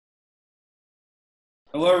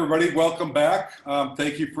Hello, everybody. Welcome back.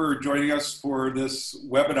 Thank you for joining us for this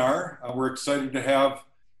webinar. We're excited to have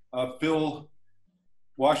Phil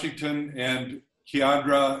Washington and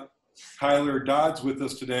KeAndra Cylear Dodds with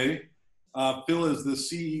us today. Phil is the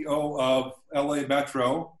CEO of LA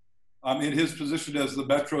Metro. In his position as the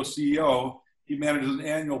Metro CEO, he manages an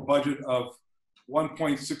annual budget of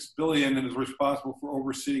 $1.6 billion and is responsible for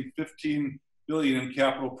overseeing $15 billion in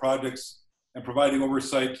capital projects and providing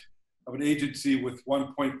oversight of an agency with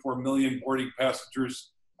 1.4 million boarding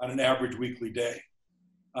passengers on an average weekly day.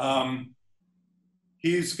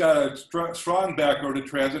 He's got a strong background in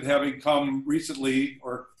transit, having come recently,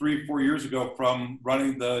 or 3 or 4 years ago, from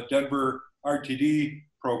running the Denver RTD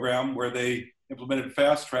program where they implemented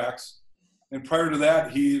fast tracks. And prior to that,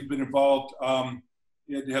 he's been involved,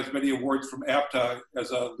 it has many awards from APTA as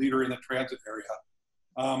a leader in the transit area.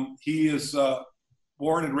 He is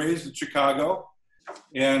born and raised in Chicago,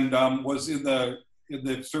 and was in the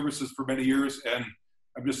services for many years, and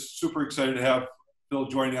I'm just super excited to have Phil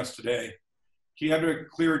joining us today. KeAndra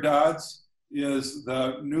Cylear Dodds is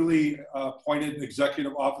the newly appointed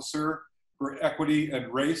Executive Officer for Equity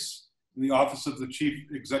and Race in the Office of the Chief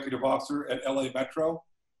Executive Officer at LA Metro.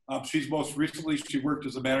 She worked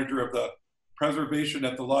as a manager of the preservation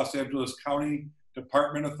at the Los Angeles County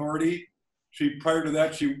Department Authority. Prior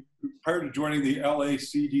to joining the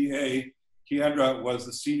LACDA, KeAndra was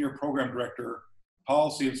the Senior Program Director,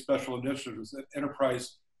 Policy and Special Initiatives at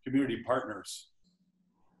Enterprise Community Partners.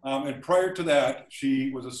 And prior to that,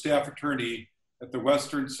 she was a staff attorney at the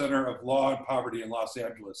Western Center of Law and Poverty in Los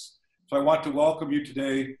Angeles. So I want to welcome you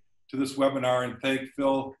today to this webinar and thank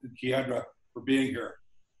Phil and KeAndra for being here.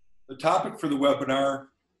 The topic for the webinar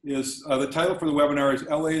is, the title for the webinar is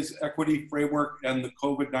LA's Equity Framework and the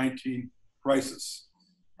COVID-19 Crisis.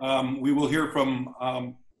 We will hear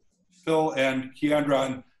from Phil and KeAndra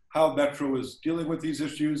on how Metro is dealing with these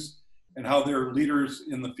issues and how they're leaders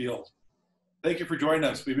in the field. Thank you for joining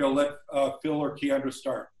us. Maybe I'll let Phil or KeAndra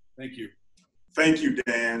start. Thank you. Thank you,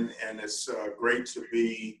 Dan, and it's great to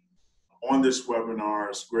be on this webinar.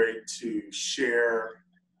 It's great to share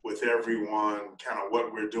with everyone kind of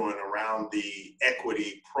what we're doing around the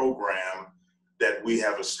equity program that we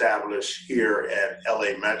have established here at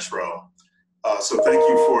LA Metro. So thank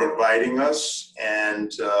you for inviting us,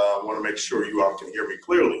 and I want to make sure you all can hear me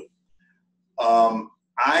clearly.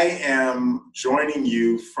 I am joining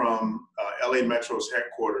you from LA Metro's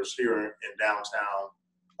headquarters here in downtown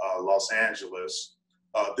Los Angeles.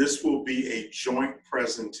 This will be a joint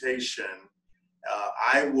presentation.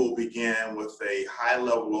 I will begin with a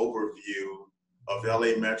high-level overview of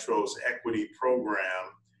LA Metro's equity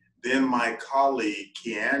program. Then my colleague,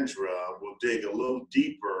 KeAndra, will dig a little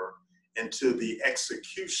deeper into the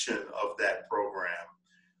execution of that program.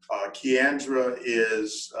 KeAndra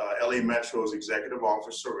is LA Metro's Executive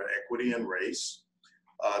Officer of Equity and Race.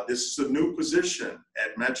 This is a new position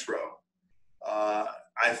at Metro.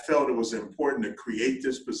 I felt it was important to create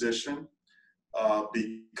this position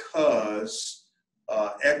because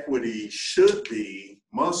equity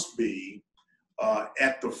must be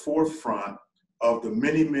at the forefront of the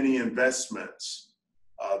many, many investments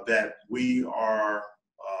that we are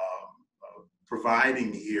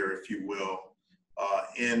providing here, if you will,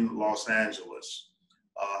 in Los Angeles.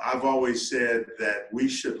 I've always said that we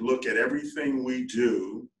should look at everything we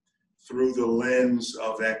do through the lens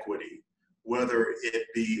of equity, whether it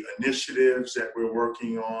be initiatives that we're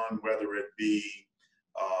working on, whether it be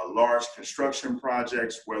large construction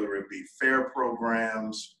projects, whether it be fair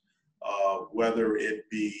programs, whether it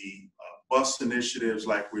be bus initiatives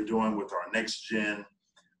like we're doing with our Next Gen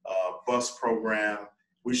bus program.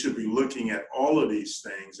 We should be looking at all of these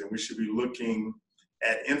things, and we should be looking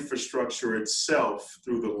at infrastructure itself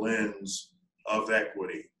through the lens of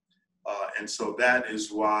equity. And so that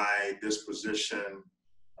is why this position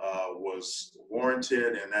was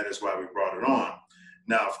warranted, and that is why we brought it on.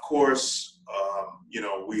 Now, of course,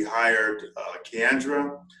 we hired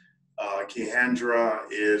KeAndra.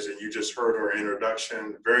 KeAndra is, and you just heard her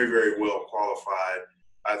introduction, very, very well qualified.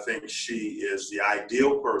 I think she is the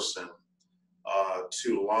ideal person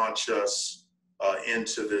to launch us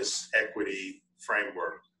into this equity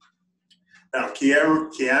framework. Now,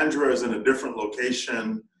 KeAndra is in a different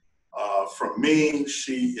location from me.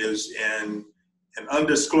 She is in an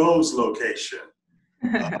undisclosed location,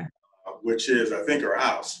 which is, I think, her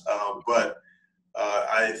house. But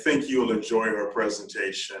I think you'll enjoy her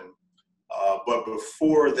presentation. But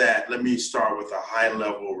before that, let me start with a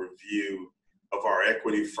high-level review of our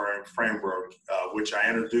equity framework, which I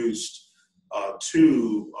introduced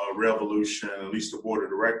to Revolution, at least the board of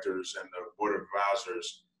directors and the board of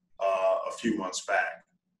advisors, a few months back.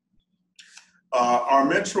 Our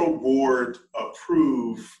Metro Board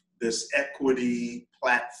approved this equity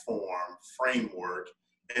platform framework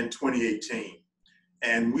in 2018.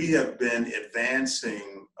 And we have been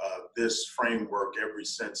advancing this framework ever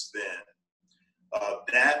since then.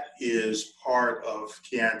 That is part of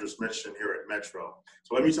KeAndra's mission here at Metro.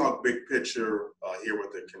 So let me talk big picture here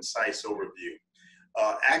with a concise overview.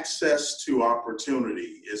 Access to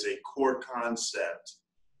opportunity is a core concept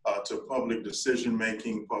to public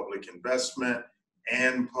decision-making, public investment,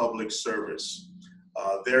 and public service.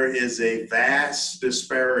 There is a vast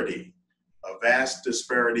disparity. A vast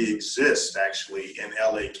disparity exists actually in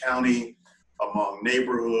LA County among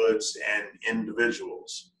neighborhoods and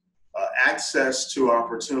individuals. Access to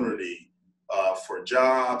opportunity for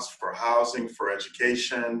jobs, for housing, for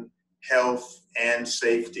education, health, and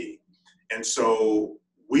safety. And so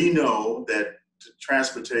we know that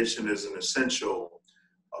transportation is an essential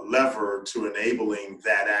lever to enabling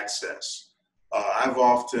that access. I've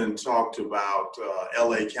often talked about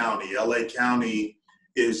LA County. LA County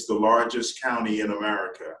is the largest county in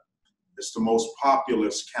America. It's the most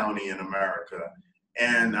populous county in America.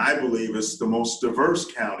 And I believe it's the most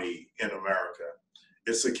diverse county in America.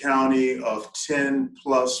 It's a county of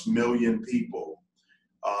 10+ million people.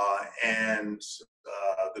 And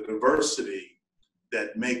the diversity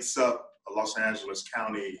that makes up Los Angeles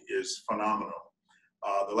County is phenomenal.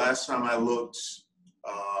 The last time I looked,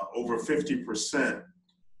 over 50%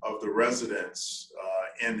 of the residents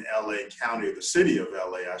in LA County, the city of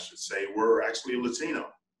LA, I should say, were actually Latino.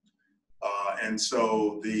 And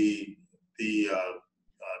so the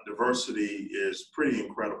diversity is pretty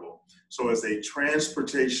incredible. So as a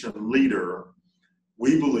transportation leader,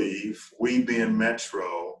 we believe, we being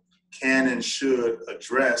Metro, can and should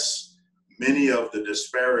address many of the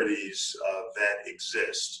disparities that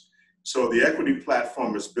exist. So the equity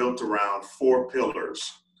platform is built around 4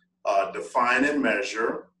 pillars: define and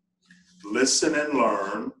measure, listen and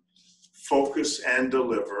learn, focus and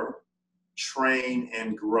deliver, train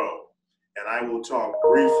and grow. And I will talk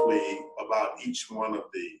briefly about each one of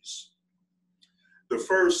these. The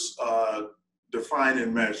first, define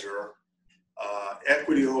and measure.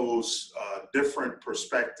 Equity holds different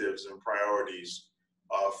perspectives and priorities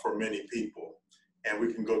for many people. And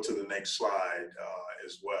we can go to the next slide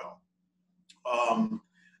as well.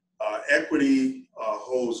 Equity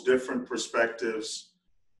holds different perspectives.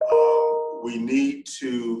 We need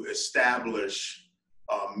to establish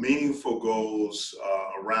meaningful goals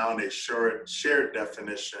around a shared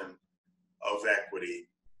definition of equity.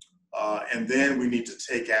 And then we need to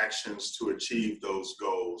take actions to achieve those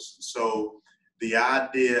goals. So the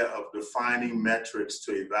idea of defining metrics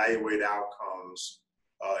to evaluate outcomes,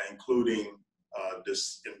 including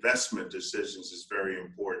investment decisions, is very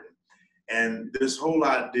important. And this whole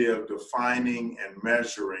idea of defining and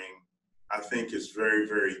measuring, I think, is very,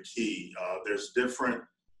 very key. There's different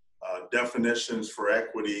definitions for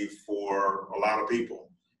equity for a lot of people.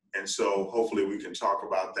 And so hopefully we can talk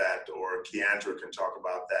about that, or KeAndra can talk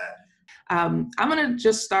about that. I'm going to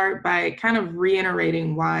just start by kind of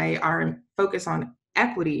reiterating why our focus on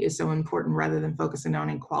equity is so important rather than focusing on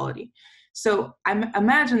equality. So I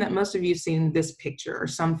imagine that most of you have seen this picture or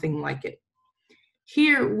something like it.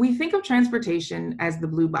 Here, we think of transportation as the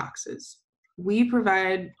blue boxes. We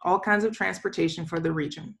provide all kinds of transportation for the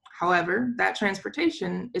region. However, that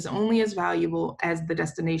transportation is only as valuable as the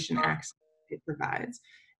destination access it provides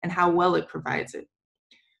and how well it provides it.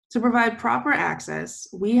 To provide proper access,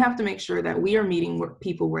 we have to make sure that we are meeting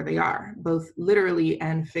people where they are, both literally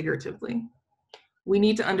and figuratively. We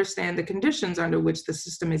need to understand the conditions under which the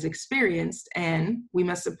system is experienced, and we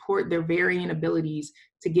must support their varying abilities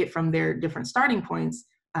to get from their different starting points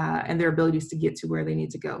and their abilities to get to where they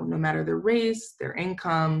need to go, no matter their race, their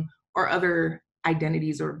income, or other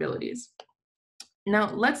identities or abilities.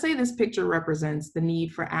 Now, let's say this picture represents the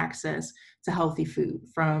need for access to healthy food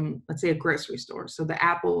from, let's say, a grocery store. So the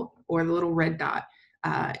apple or the little red dot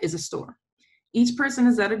is a store. Each person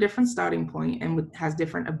is at a different starting point and has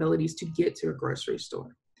different abilities to get to a grocery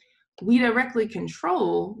store. We directly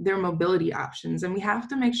control their mobility options, and we have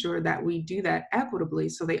to make sure that we do that equitably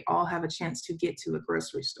so they all have a chance to get to a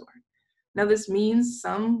grocery store. Now, this means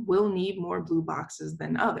some will need more blue boxes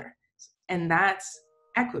than others, and that's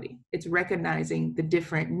equity. It's recognizing the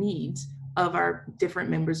different needs of our different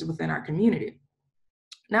members within our community.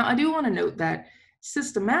 Now, I do want to note that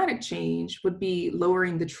systematic change would be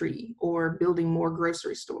lowering the tree or building more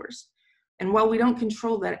grocery stores. And while we don't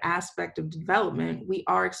control that aspect of development, we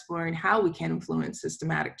are exploring how we can influence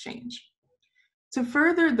systematic change. To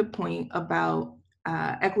further the point about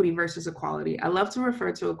equity versus equality, I love to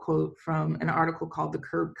refer to a quote from an article called The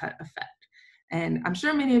Curb Cut Effect. And I'm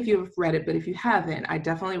sure many of you have read it, but if you haven't, I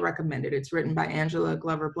definitely recommend it. It's written by Angela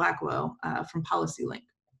Glover Blackwell from PolicyLink.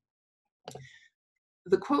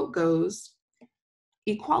 The quote goes,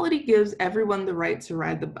 "Equality gives everyone the right to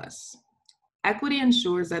ride the bus. Equity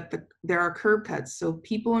ensures that there are curb cuts so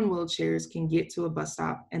people in wheelchairs can get to a bus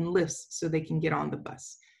stop and lifts so they can get on the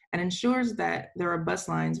bus, and ensures that there are bus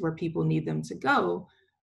lines where people need them to go,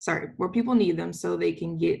 where people need them so they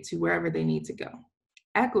can get to wherever they need to go.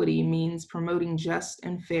 Equity means promoting just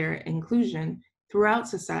and fair inclusion throughout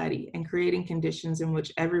society and creating conditions in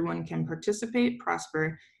which everyone can participate,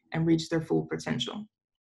 prosper, and reach their full potential."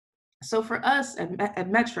 So for us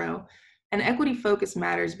at Metro, an equity focus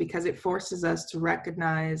matters because it forces us to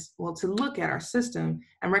recognize, to look at our system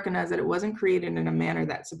and recognize that it wasn't created in a manner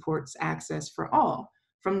that supports access for all.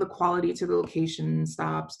 From the quality to the location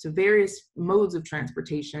stops to various modes of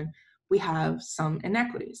transportation, we have some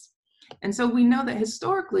inequities. And so we know that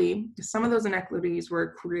historically, some of those inequities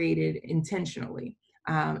were created intentionally.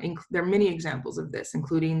 There are many examples of this,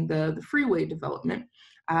 including the freeway development,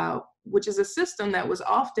 which is a system that was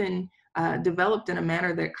often developed in a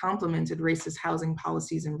manner that complemented racist housing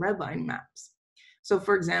policies and redlining maps. So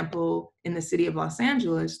for example, in the city of Los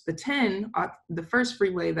Angeles, the first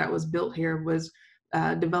freeway that was built here was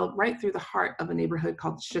developed right through the heart of a neighborhood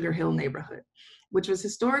called the Sugar Hill neighborhood, which was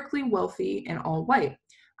historically wealthy and all white.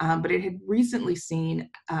 But it had recently seen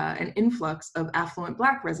an influx of affluent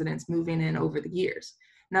Black residents moving in over the years.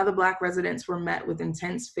 Now the Black residents were met with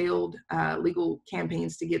intense failed legal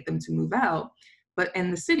campaigns to get them to move out,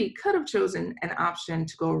 and the city could have chosen an option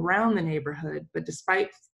to go around the neighborhood, but despite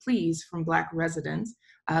pleas from Black residents,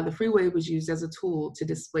 the freeway was used as a tool to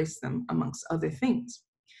displace them, amongst other things.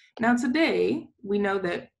 Now today, we know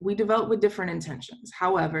that we develop with different intentions.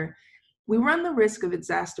 However, we run the risk of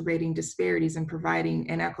exacerbating disparities in providing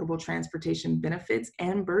inequitable transportation benefits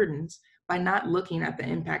and burdens by not looking at the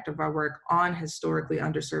impact of our work on historically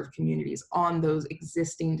underserved communities, on those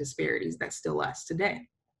existing disparities that still last today.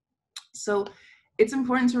 So it's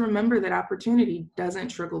important to remember that opportunity doesn't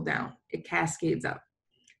trickle down, it cascades up.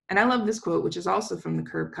 And I love this quote, which is also from the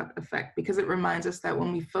curb cut effect, because it reminds us that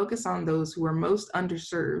when we focus on those who are most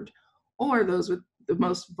underserved or those with the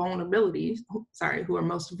most vulnerabilities, who are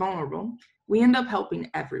most vulnerable, we end up helping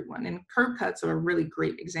everyone. And curb cuts are a really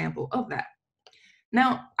great example of that.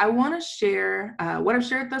 Now, I want to share what I've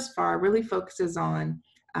shared thus far really focuses on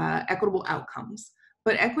equitable outcomes.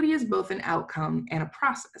 But equity is both an outcome and a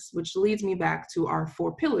process, which leads me back to our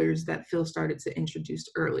 4 pillars that Phil started to introduce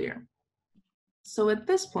earlier. So at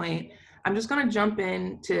this point, I'm just going to jump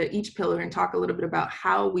into each pillar and talk a little bit about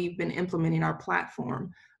how we've been implementing our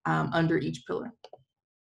platform under each pillar.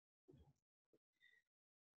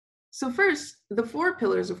 So first, the 4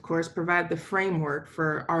 pillars, of course, provide the framework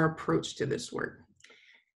for our approach to this work.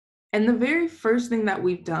 And the very first thing that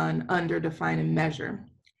we've done under Define and Measure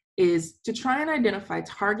is to try and identify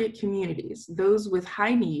target communities, those with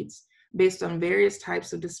high needs based on various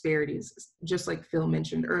types of disparities, just like Phil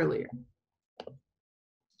mentioned earlier.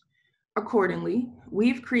 Accordingly,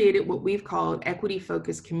 we've created what we've called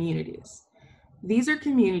equity-focused communities. These are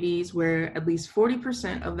communities where at least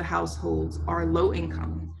 40% of the households are low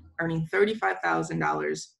income, earning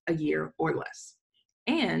 $35,000 a year or less.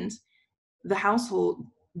 And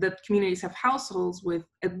the communities have households with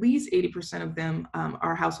at least 80% of them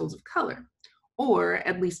are households of color, or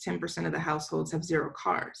at least 10% of the households have 0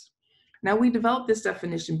 cars. Now, we developed this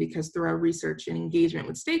definition because through our research and engagement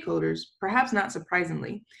with stakeholders, perhaps not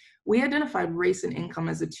surprisingly, we identified race and income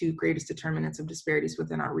as the 2 greatest determinants of disparities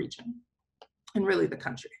within our region, and really the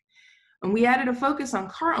country. And we added a focus on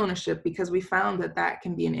car ownership because we found that that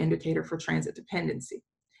can be an indicator for transit dependency.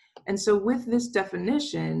 And so with this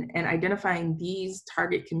definition and identifying these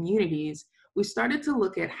target communities, we started to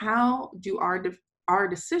look at how do our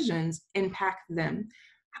decisions impact them?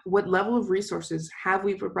 What level of resources have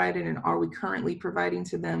we provided and are we currently providing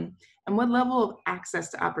to them? And what level of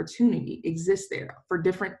access to opportunity exists there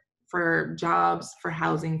for jobs, for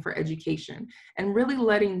housing, for education? And really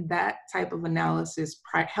letting that type of analysis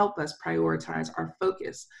help us prioritize our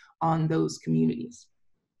focus on those communities.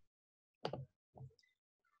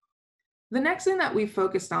 The next thing that we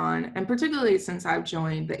focused on, and particularly since I've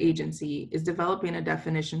joined the agency, is developing a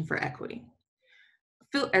definition for equity.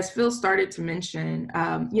 As Phil started to mention,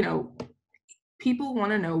 people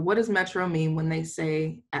want to know, what does Metro mean when they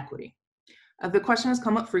say equity? The question has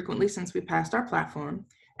come up frequently since we passed our platform.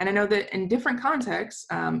 And I know that in different contexts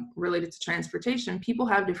related to transportation, people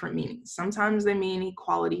have different meanings. Sometimes they mean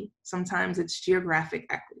equality. Sometimes it's geographic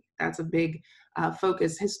equity. That's a big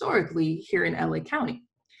focus historically here in LA County.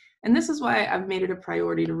 And this is why I've made it a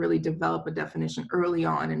priority to really develop a definition early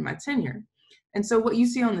on in my tenure. And so what you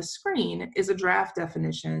see on the screen is a draft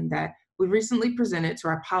definition that we recently presented to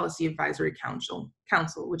our Policy Advisory Council,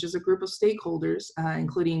 which is a group of stakeholders,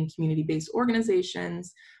 including community-based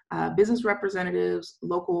organizations, business representatives,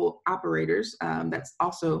 local operators that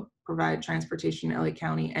also provide transportation in LA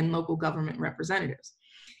County, and local government representatives.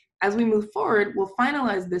 As we move forward, we'll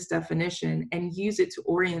finalize this definition and use it to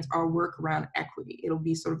orient our work around equity. It'll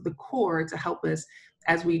be sort of the core to help us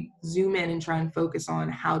as we zoom in and try and focus on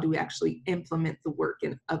how do we actually implement the work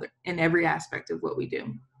in every aspect of what we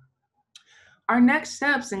do. Our next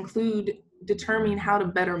steps include determining how to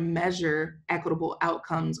better measure equitable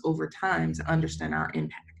outcomes over time to understand our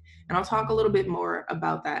impact. And I'll talk a little bit more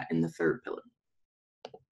about that in the third pillar.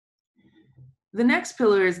 The next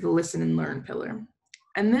pillar is the listen and learn pillar.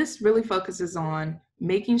 And this really focuses on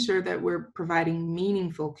making sure that we're providing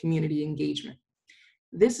meaningful community engagement.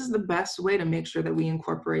 This is the best way to make sure that we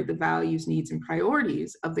incorporate the values, needs, and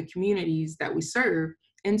priorities of the communities that we serve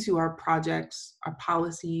into our projects, our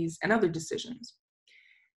policies, and other decisions.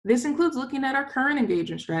 This includes looking at our current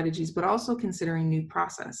engagement strategies, but also considering new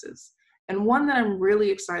processes. And one that I'm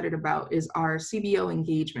really excited about is our CBO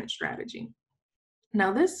engagement strategy.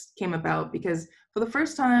 Now, this came about because for the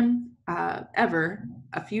first time ever,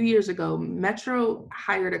 a few years ago, Metro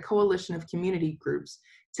hired a coalition of community groups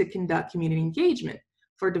to conduct community engagement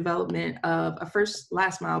for development of a first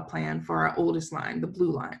last mile plan for our oldest line, the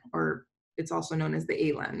Blue Line, or it's also known as the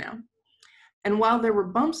A Line now. And while there were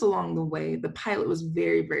bumps along the way, the pilot was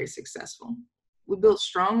very, very successful. We built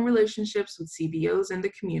strong relationships with CBOs in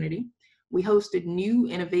the community. We hosted new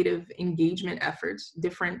innovative engagement efforts,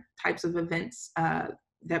 different types of events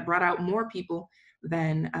that brought out more people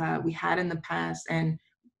than we had in the past, and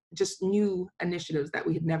just new initiatives that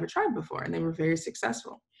we had never tried before, and they were very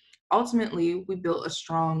successful. Ultimately, we built a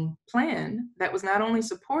strong plan that was not only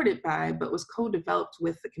supported by, but was co-developed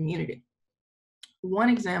with the community. One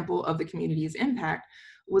example of the community's impact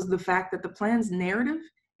was the fact that the plan's narrative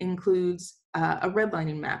includes a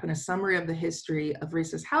redlining map and a summary of the history of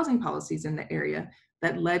racist housing policies in the area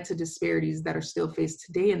that led to disparities that are still faced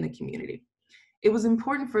today in the community. It was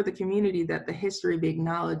important for the community that the history be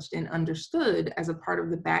acknowledged and understood as a part of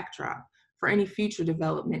the backdrop for any future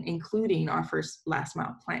development, including our first last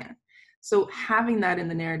mile plan. So having that in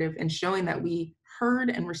the narrative and showing that we heard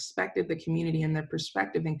and respected the community and their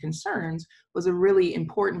perspective and concerns was a really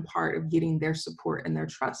important part of getting their support and their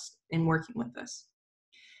trust in working with us.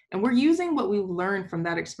 And we're using what we've learned from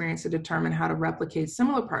that experience to determine how to replicate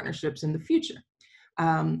similar partnerships in the future.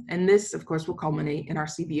 And this, of course, will culminate in our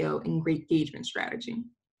CBO engagement strategy.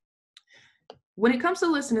 When it comes to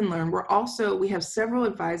listen and learn, we have several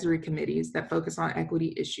advisory committees that focus on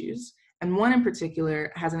equity issues. And one in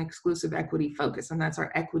particular has an exclusive equity focus, and that's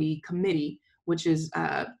our equity committee, which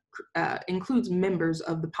includes members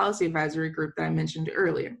of the policy advisory group that I mentioned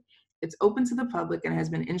earlier. It's open to the public and has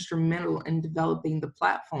been instrumental in developing the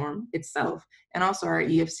platform itself and also our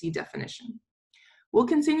EFC definition. We'll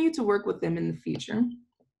continue to work with them in the future.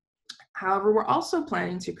 However, we're also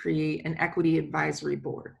planning to create an equity advisory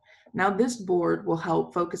board. Now, this board will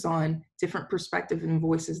help focus on different perspectives and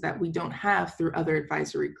voices that we don't have through other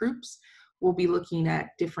advisory groups. We'll be looking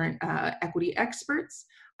at different equity experts,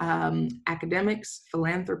 academics,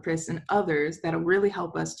 philanthropists, and others that'll really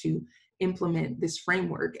help us to implement this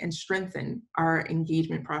framework and strengthen our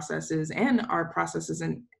engagement processes and our processes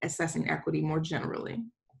in assessing equity more generally.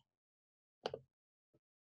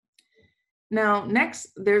 Now, next,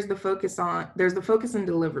 there's the focus and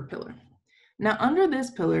deliver pillar. Now, under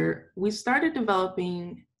this pillar, we started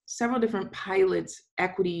developing several different pilot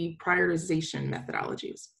equity prioritization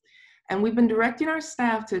methodologies. And we've been directing our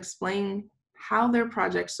staff to explain how their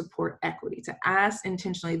projects support equity, to ask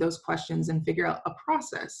intentionally those questions and figure out a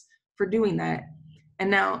process for doing that. And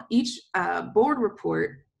now each board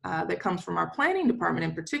report that comes from our planning department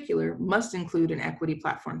in particular must include an equity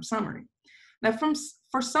platform summary. Now,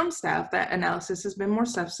 for some staff, that analysis has been more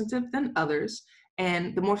substantive than others,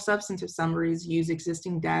 and the more substantive summaries use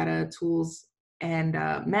existing data, tools, and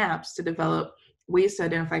maps to develop ways to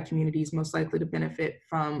identify communities most likely to benefit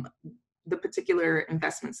from the particular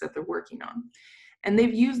investments that they're working on. And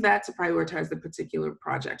they've used that to prioritize the particular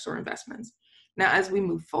projects or investments. Now, as we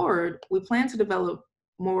move forward, we plan to develop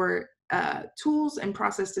more tools and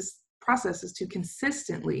processes to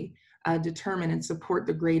consistently determine and support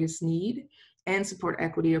the greatest need and support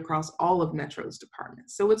equity across all of Metro's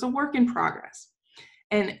departments. So it's a work in progress.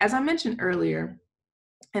 And as I mentioned earlier,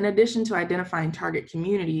 in addition to identifying target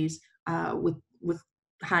communities with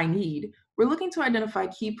high need, we're looking to identify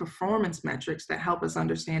key performance metrics that help us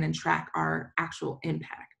understand and track our actual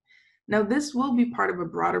impact. Now, this will be part of a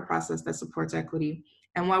broader process that supports equity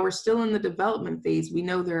And while we're still in the development phase, we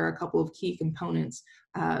know there are a couple of key components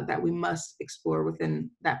that we must explore within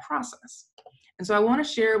that process. And so I want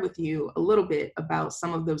to share with you a little bit about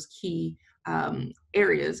some of those key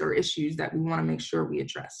areas or issues that we want to make sure we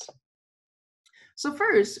address. So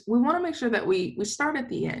first, we want to make sure that we start at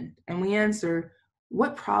the end and we answer,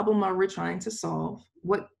 what problem are we trying to solve?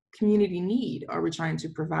 What community need are we trying to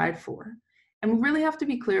provide for? And we really have to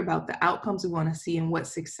be clear about the outcomes we want to see and what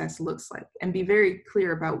success looks like, and be very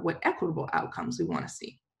clear about what equitable outcomes we want to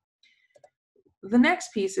see. The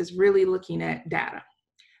next piece is really looking at data.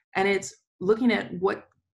 And it's looking at what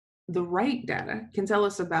the right data can tell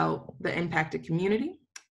us about the impacted community,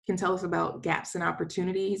 can tell us about gaps and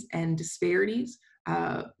opportunities and disparities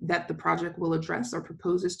that the project will address or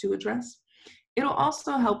proposes to address. It'll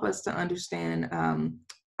also help us to understand,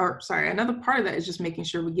 another part of that is just making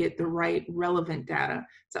sure we get the right relevant data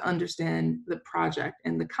to understand the project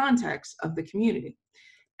and the context of the community.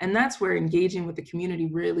 And that's where engaging with the community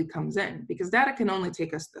really comes in, because data can only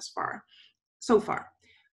take us so far.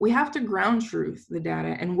 We have to ground truth the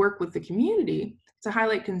data and work with the community to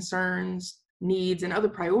highlight concerns, needs, and other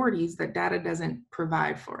priorities that data doesn't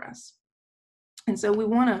provide for us. And so we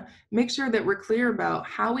want to make sure that we're clear about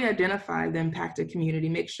how we identify the impacted community,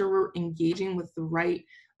 make sure we're engaging with the right,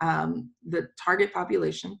 the target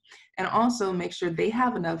population, and also make sure they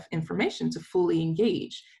have enough information to fully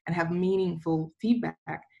engage and have meaningful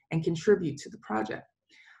feedback and contribute to the project.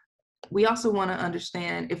 We also want to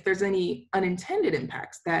understand if there's any unintended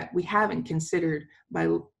impacts that we haven't considered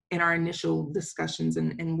in our initial discussions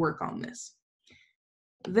and work on this.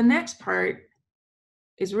 The next part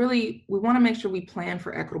is really, we want to make sure we plan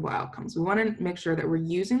for equitable outcomes. We want to make sure that we're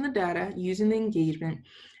using the data, using the engagement,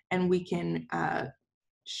 and we can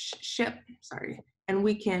and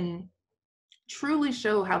we can truly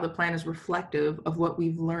show how the plan is reflective of what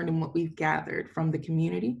we've learned and what we've gathered from the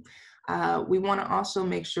community. We want to also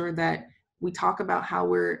make sure that we talk about how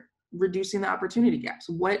we're reducing the opportunity gaps.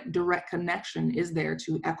 What direct connection is there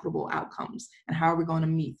to equitable outcomes, and how are we going to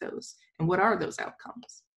meet those? And what are those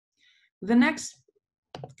outcomes? The next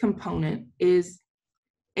component is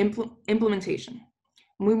implementation.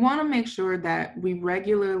 We want to make sure that we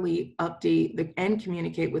regularly update and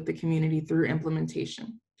communicate with the community through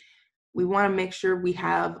implementation. We want to make sure we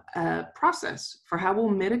have a process for how we'll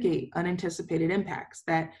mitigate unanticipated impacts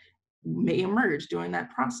that may emerge during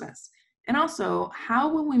that process. And also, how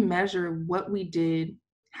will we measure what we did,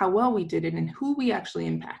 how well we did it, and who we actually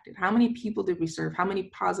impacted? How many people did we serve? How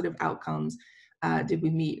many positive outcomes did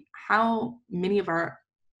we meet? How many of our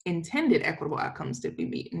intended equitable outcomes did we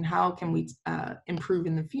meet? And how can we improve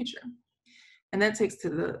in the future? And that takes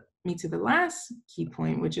me to the last key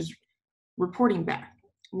point, which is reporting back.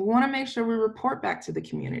 We want to make sure we report back to the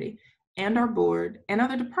community and our board and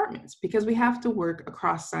other departments, because we have to work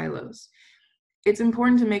across silos. It's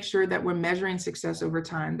important to make sure that we're measuring success over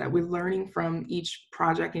time, that we're learning from each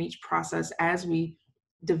project and each process as we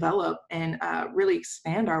develop and really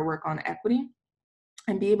expand our work on equity,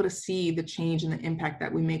 and be able to see the change and the impact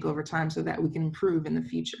that we make over time so that we can improve in the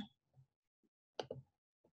future.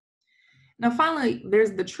 Now, finally,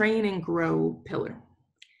 there's the train and grow pillar.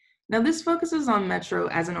 Now, this focuses on Metro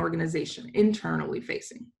as an organization, internally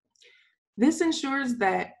facing. This ensures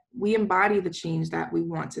that we embody the change that we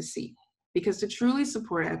want to see, because to truly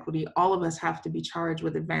support equity, all of us have to be charged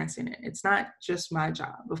with advancing it. It's not just my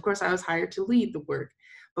job. Of course, I was hired to lead the work,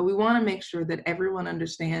 but we want to make sure that everyone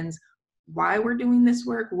understands why we're doing this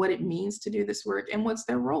work, what it means to do this work, and what's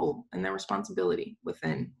their role and their responsibility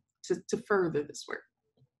within to further this work.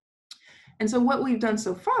 And so what we've done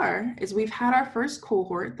so far is we've had our first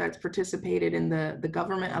cohort that's participated in the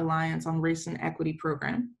Government Alliance on Race and Equity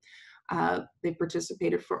program. They've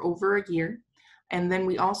participated for over a year. And then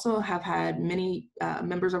we also have had many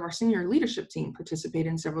members of our senior leadership team participate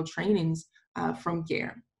in several trainings from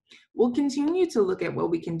GARE. We'll continue to look at what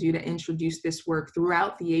we can do to introduce this work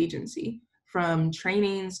throughout the agency, from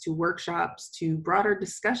trainings to workshops to broader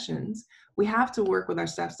discussions. We have to work with our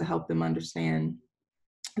staffs to help them understand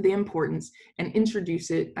the importance and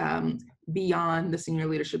introduce it beyond the senior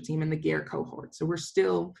leadership team and the GARE cohort. So we're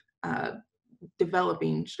still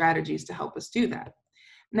developing strategies to help us do that.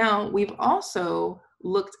 Now, we've also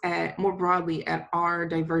looked at more broadly at our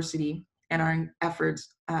diversity and our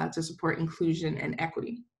efforts to support inclusion and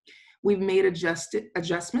equity. We've made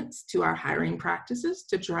adjustments to our hiring practices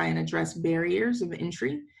to try and address barriers of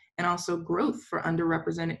entry and also growth for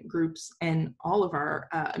underrepresented groups and all of our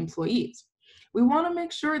employees. We want to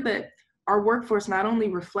make sure that our workforce not only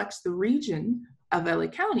reflects the region of LA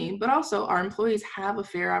County, but also our employees have a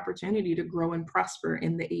fair opportunity to grow and prosper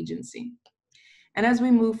in the agency. And as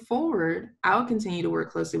we move forward, I'll continue to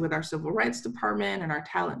work closely with our civil rights department and our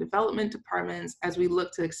talent development departments as we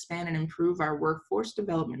look to expand and improve our workforce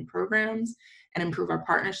development programs and improve our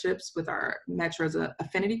partnerships with our Metro's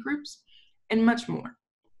affinity groups and much more.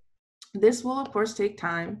 This will, of course, take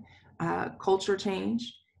time, culture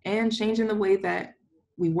change, and change in the way that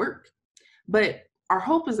we work. But our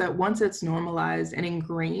hope is that once it's normalized and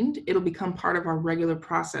ingrained, it'll become part of our regular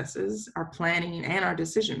processes, our planning, and our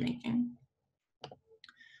decision making.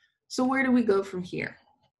 So where do we go from here?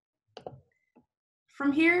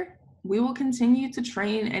 From here, we will continue to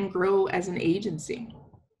train and grow as an agency.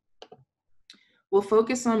 We'll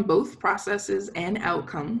focus on both processes and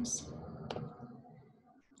outcomes.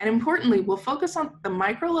 And importantly, we'll focus on the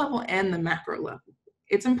micro level and the macro level.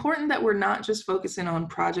 It's important that we're not just focusing on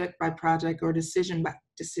project by project or decision by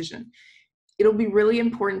decision. It'll be really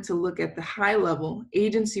important to look at the high level,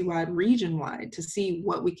 agency-wide, region-wide, to see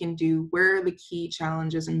what we can do, where are the key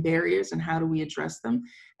challenges and barriers, and how do we address them,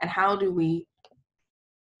 and how do we,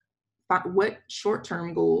 what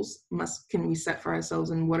short-term goals can we set for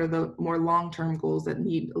ourselves, and what are the more long-term goals that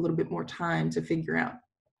need a little bit more time to figure out.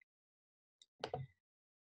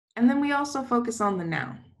 And then we also focus on the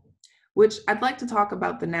now, which I'd like to talk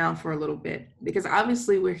about the now for a little bit, because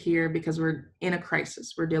obviously we're here because we're in a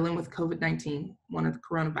crisis. We're dealing with COVID-19, one of the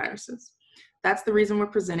coronaviruses. That's the reason we're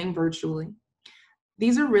presenting virtually.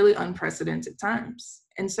 These are really unprecedented times.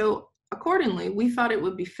 And so accordingly, we thought it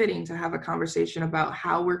would be fitting to have a conversation about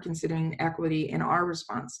how we're considering equity in our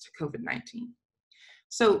response to COVID-19.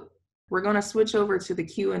 So we're going to switch over to the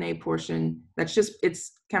Q&A portion.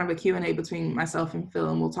 It's kind of a Q&A between myself and Phil,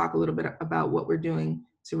 and we'll talk a little bit about what we're doing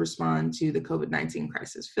to respond to the COVID-19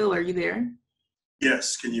 crisis. Phil, are you there?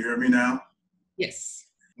 Yes, can you hear me now? Yes.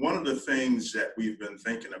 One of the things that we've been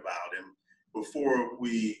thinking about, and before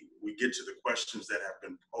we get to the questions that have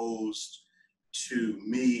been posed to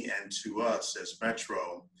me and to us as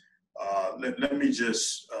Metro, let me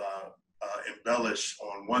just embellish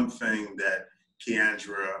on one thing that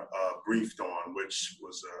KeAndra briefed on, which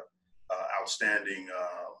was an outstanding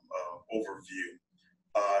overview.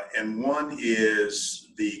 And one is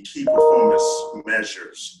the key performance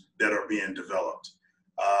measures that are being developed.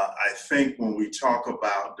 I think when we talk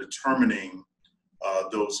about determining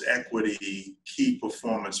those equity key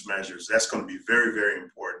performance measures, that's going to be very, very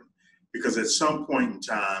important, because at some point in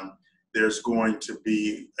time, there's going to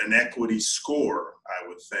be an equity score, I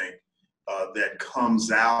would think, that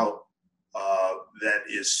comes out, that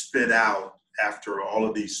is spit out after all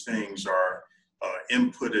of these things are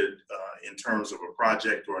inputted in terms of a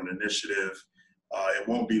project or an initiative. It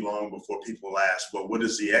won't be long before people ask, well, what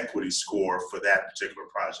is the equity score for that particular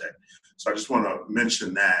project? So I just want to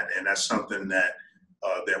mention that, and that's something that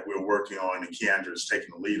that we're working on, and KeAndra is taking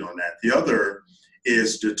the lead on that. The other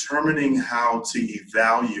is determining how to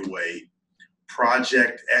evaluate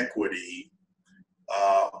project equity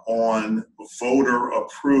on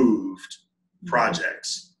voter-approved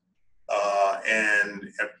projects. And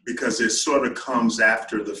because it sort of comes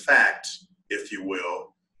after the fact, if you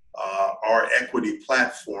will, our equity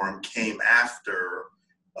platform came after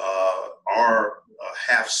our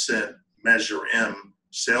half-cent Measure M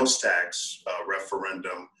sales tax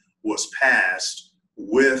referendum was passed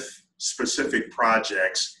with specific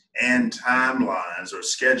projects and timelines or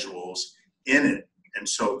schedules in it. And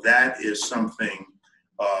so that is something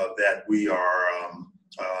that we are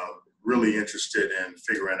really interested in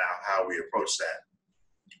figuring out how we approach that.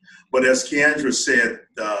 But as KeAndra said,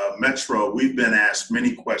 Metro, we've been asked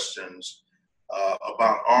many questions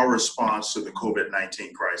about our response to the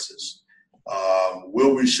COVID-19 crisis.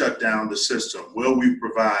 Will we shut down the system? Will we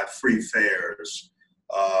provide free fares?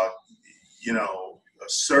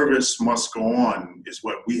 Service must go on is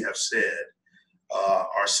what we have said.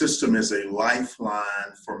 Our system is a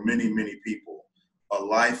lifeline for many, many people, a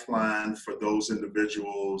lifeline for those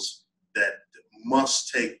individuals that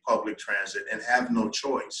must take public transit and have no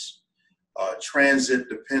choice.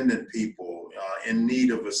 Transit-dependent people in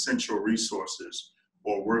need of essential resources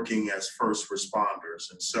or working as first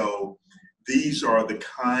responders. And so these are the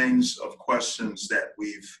kinds of questions that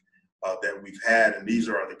we've had, and these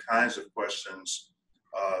are the kinds of questions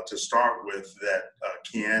to start with that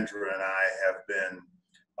KeAndra and I have been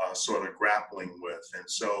sort of grappling with. And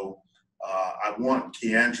so I want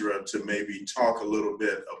KeAndra to maybe talk a little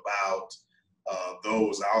bit about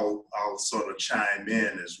those. I'll sort of chime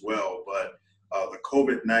in as well, but the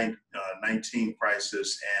COVID-19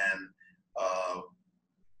 crisis and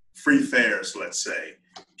free fares, let's say.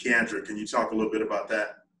 KeAndra, can you talk a little bit about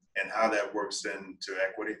that and how that works into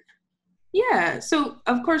equity? Yeah, so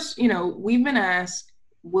of course, we've been asked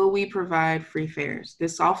will we provide free fares?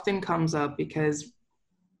 This often comes up because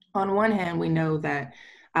on one hand, we know that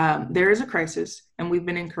there is a crisis and we've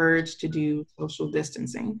been encouraged to do social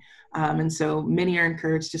distancing. And so many are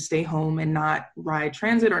encouraged to stay home and not ride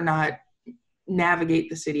transit or not navigate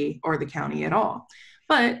the city or the county at all.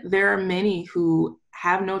 But there are many who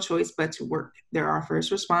have no choice but to work. There are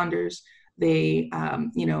first responders, they,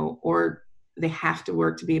 or they have to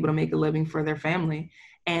work to be able to make a living for their family.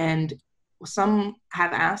 And some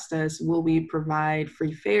have asked us, will we provide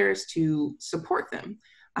free fares to support them?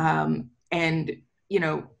 And,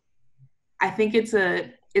 I think it's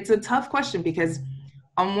a tough question because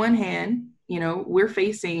on one hand, we're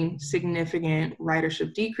facing significant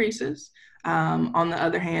ridership decreases. On the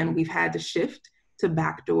other hand, we've had to shift to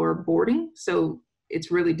backdoor boarding. So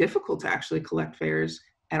it's really difficult to actually collect fares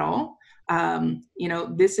at all.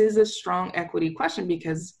 This is a strong equity question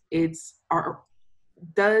because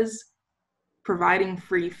does providing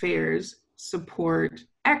free fares support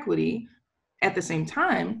equity? At the same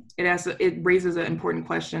time, it raises an important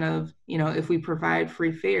question of, if we provide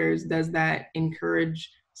free fares, does that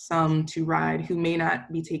encourage some to ride who may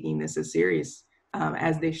not be taking this as serious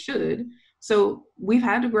as they should? So we've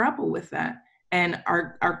had to grapple with that. And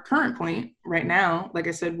our current point right now, like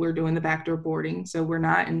I said, we're doing the backdoor boarding. So we're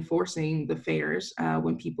not enforcing the fares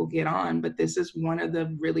when people get on. But this is one of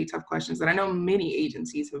the really tough questions that I know many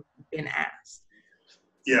agencies have been asked.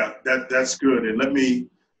 Yeah, that's good. And let me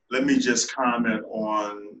just comment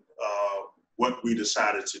on what we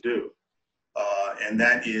decided to do. And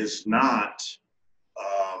that is not,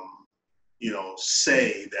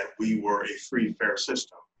 say that we were a free fare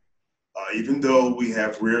system. Even though we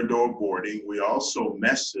have rear door boarding, we also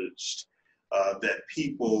messaged that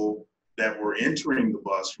people that were entering the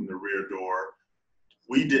bus from the rear door,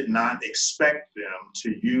 we did not expect them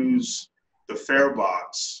to use the fare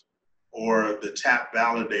box or the tap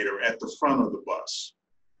validator at the front of the bus.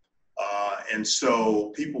 And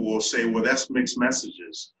so people will say, well, that's mixed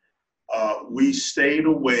messages. We stayed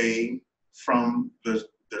away from the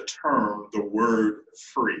word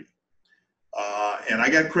free. And I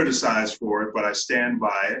got criticized for it, but I stand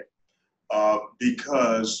by it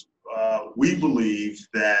because we believe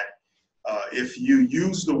that if you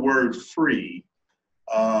use the word free,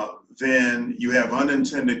 then you have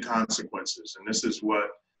unintended consequences. And this is what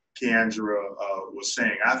KeAndra was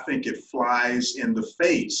saying. I think it flies in the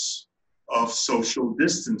face of social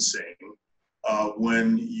distancing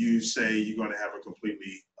when you say you're going to have a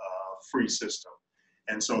completely free system.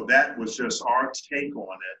 And so that was just our take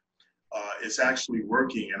on it. It's actually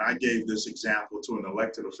working. And I gave this example to an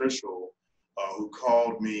elected official who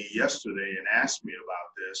called me yesterday and asked me about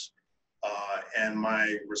this. And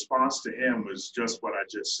my response to him was just what I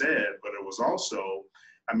just said, but it was also,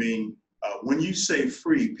 when you say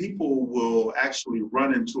free, people will actually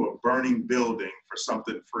run into a burning building for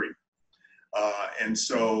something free. And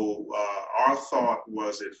so our thought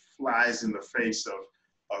was it flies in the face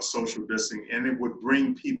of social distancing, and it would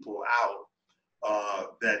bring people out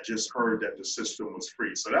that just heard that the system was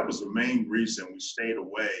free. So that was the main reason we stayed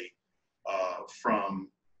away from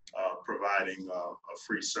providing a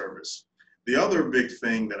free service. The other big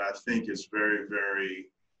thing that I think is very, very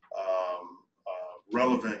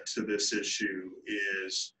relevant to this issue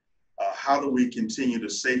is how do we continue to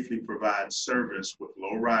safely provide service with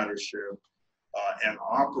low ridership and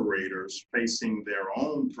operators facing their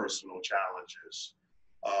own personal challenges.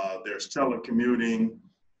 There's telecommuting,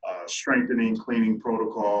 strengthening cleaning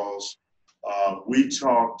protocols. We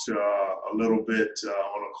talked a little bit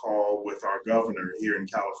on a call with our governor here in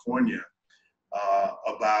California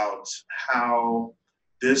about how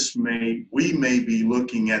we may be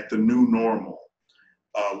looking at the new normal.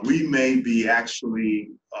 We may be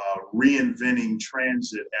actually reinventing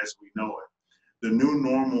transit as we know it. The new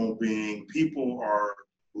normal being people are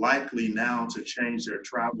likely now to change their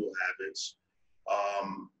travel habits.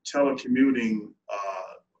 Telecommuting,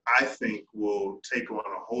 I think, will take on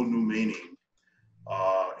a whole new meaning.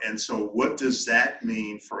 And so what does that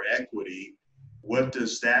mean for equity? What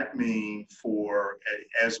does that mean for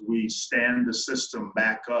as we stand the system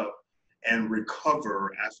back up and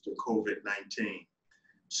recover after COVID-19?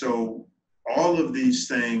 So all of these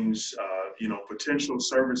things, potential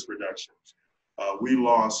service reductions. We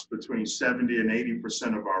lost between 70 and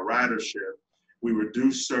 80% of our ridership. We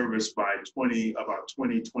reduced service by about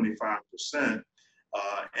 25%.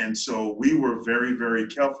 And so we were very, very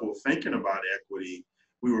careful thinking about equity.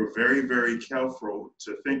 We were very, very careful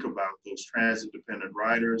to think about those transit-dependent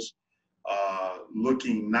riders,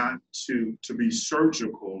 looking not to be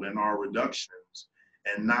surgical in our reductions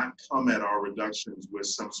and not come at our reductions with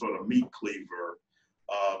some sort of meat cleaver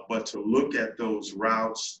but to look at those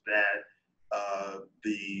routes that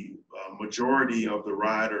the majority of the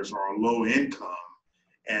riders are low income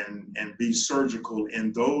and be surgical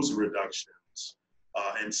in those reductions.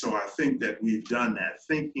 And so I think that we've done that,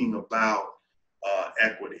 thinking about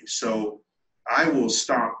equity. So I will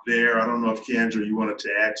stop there. I don't know if KeAndra, you wanted to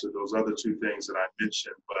add to those other two things that I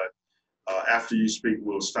mentioned, but after you speak,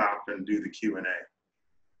 we'll stop and do the Q&A.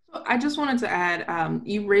 I just wanted to add,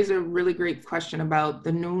 you raised a really great question about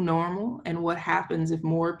the new normal and what happens if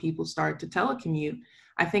more people start to telecommute.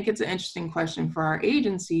 I think it's an interesting question for our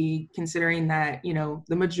agency, considering that, you know,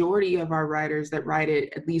 the majority of our riders that ride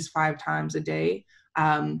it at least 5 times a day,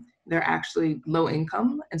 they're actually low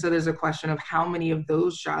income. And so there's a question of how many of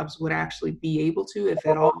those jobs would actually be able to, if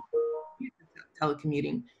at all,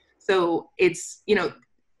 telecommuting. So it's, you know,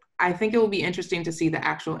 I think it will be interesting to see the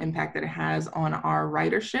actual impact that it has on our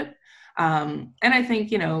ridership. And I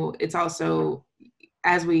think, you know, it's also,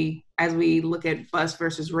 as we look at bus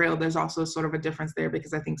versus rail, there's also sort of a difference there,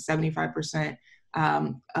 because I think 75%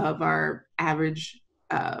 of our average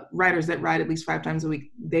riders that ride at least 5 times a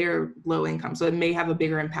week, they're low income. So it may have a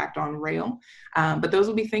bigger impact on rail. But those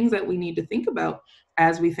will be things that we need to think about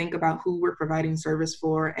as we think about who we're providing service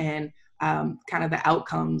for, and kind of the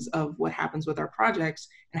outcomes of what happens with our projects,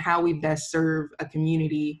 and how we best serve a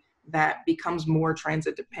community that becomes more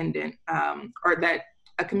transit dependent, or that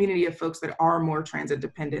a community of folks that are more transit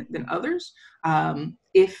dependent than others,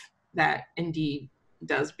 if that indeed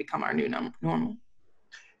does become our new normal.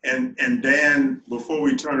 And Dan, before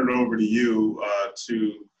we turn it over to you,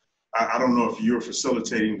 I don't know if you're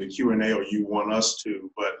facilitating the Q&A or you want us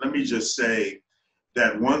to, but let me just say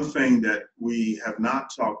that one thing that we have not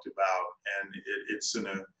talked about, and it's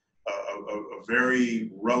a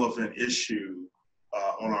very relevant issue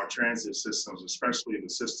on our transit systems, especially the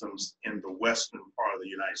systems in the western part of the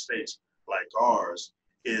United States, like ours,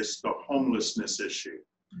 is the homelessness issue.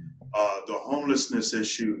 The homelessness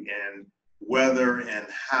issue, and whether and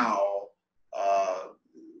how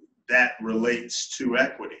that relates to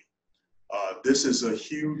equity. This is a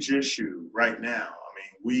huge issue right now. I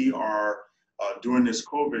mean, we are, during this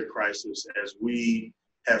COVID crisis, as we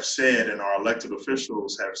have said, and our elected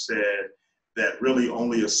officials have said, that really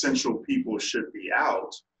only essential people should be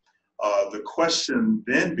out. The question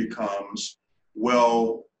then becomes,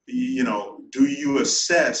 well, you know, do you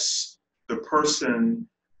assess the person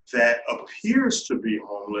that appears to be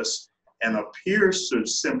homeless and appears to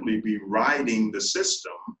simply be riding the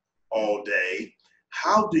system all day?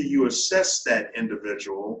 How do you assess that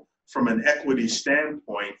individual from an equity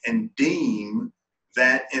standpoint and deem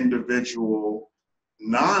that individual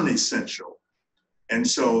non-essential? And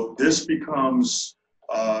so this becomes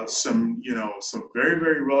some very,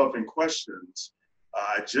 very relevant questions.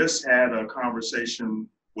 I just had a conversation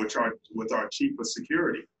with our chief of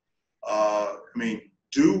security. I mean,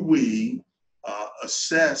 do we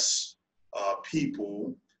assess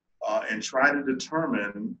people and try to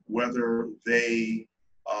determine whether they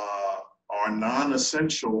are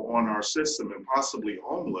non-essential on our system and possibly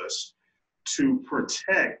homeless, to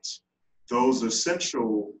protect those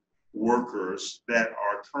essential workers that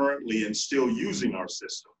are currently and still using our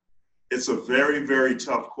system? It's a very, very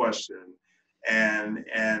tough question. And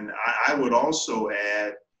I would also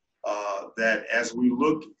add that as we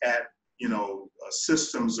look at, you know,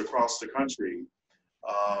 systems across the country,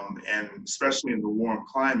 and especially in the warm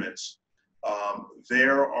climates,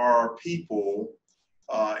 there are people,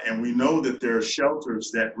 and we know that there are shelters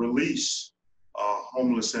that release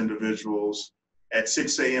homeless individuals at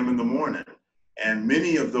 6 a.m. in the morning. And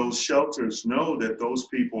many of those shelters know that those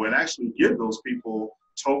people, and actually give those people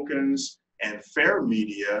tokens and fare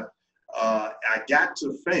media. I got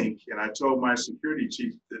to think, and I told my security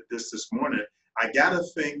chief this morning, I got to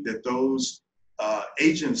think that those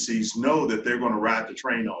agencies know that they're going to ride the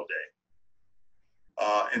train all day.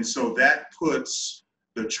 And so that puts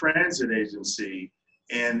the transit agency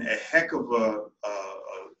in a heck of a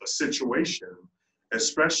situation,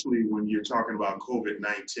 especially when you're talking about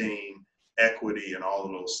COVID-19, equity, and all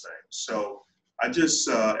of those things. So I just,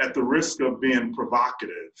 at the risk of being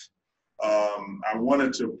provocative, I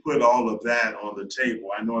wanted to put all of that on the table.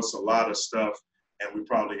 I know it's a lot of stuff, and we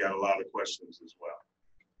probably got a lot of questions as well.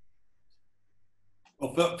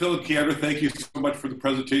 Well, Phil and KeAndra, thank you so much for the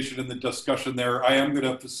presentation and the discussion there. I am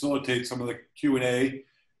going to facilitate some of the Q&A.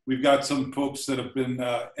 We've got some folks that have been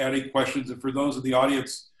adding questions, and for those in the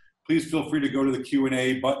audience, please feel free to go to the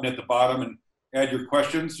Q&A button at the bottom and add your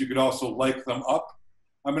questions. You could also like them up.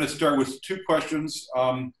 I'm going to start with 2 questions.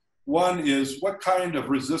 One is, what kind of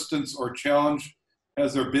resistance or challenge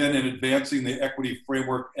has there been in advancing the equity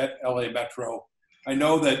framework at LA Metro? I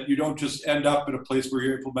know that you don't just end up in a place where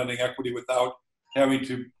you're implementing equity without having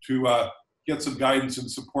to get some guidance and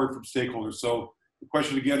support from stakeholders. So the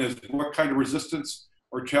question again is, what kind of resistance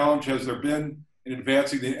or challenge has there been in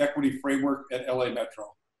advancing the equity framework at LA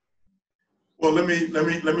Metro? Well, let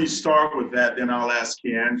me start with that. Then I'll ask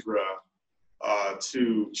KeAndra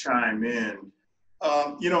to chime in.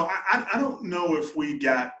 I don't know if we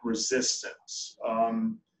got resistance.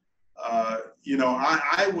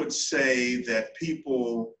 I would say that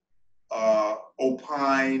people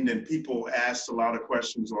opined and people asked a lot of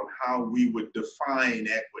questions on how we would define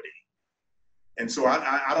equity. And so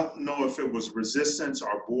I don't know if it was resistance.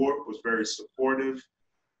 Our board was very supportive.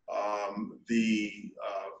 The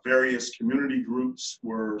various community groups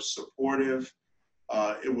were supportive.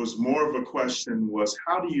 It was more of a question was,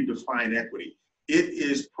 how do you define equity? It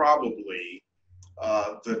is probably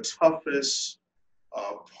the toughest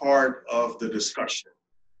part of the discussion,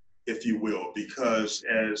 if you will, because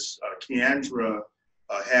as KeAndra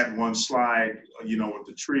had one slide, with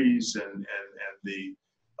the trees and the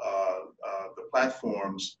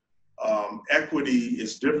platforms, equity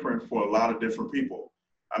is different for a lot of different people.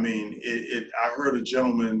 I mean, I heard a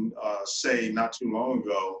gentleman say not too long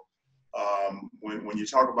ago, when you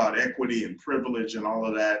talk about equity and privilege and all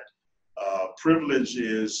of that, privilege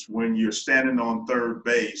is when you're standing on third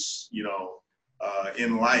base,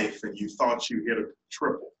 in life, and you thought you hit a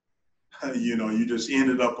triple. You just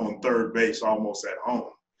ended up on third base almost at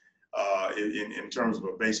home, in terms of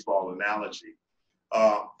a baseball analogy.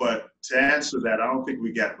 But to answer that, I don't think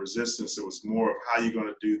we got resistance. It was more of how you're going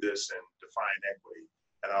to do this and define equity.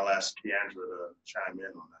 And I'll ask KeAndra to chime in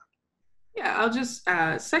on that. Yeah, I'll just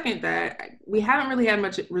second that. We haven't really had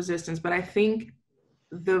much resistance, but I think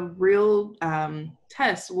the real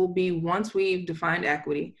test will be once we've defined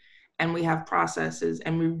equity and we have processes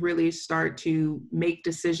and we really start to make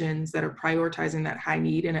decisions that are prioritizing that high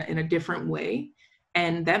need in a different way.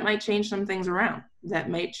 And that might change some things around. That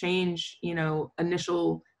might change,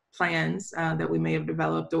 initial plans that we may have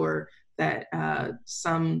developed, or that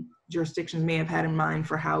some jurisdictions may have had in mind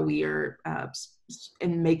for how we are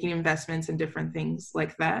in making investments and different things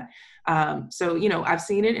like that. So, I've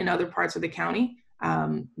seen it in other parts of the county.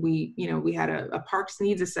 We had a parks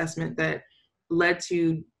needs assessment that led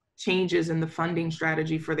to changes in the funding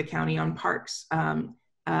strategy for the county on parks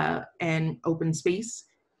and open space.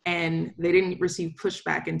 And they didn't receive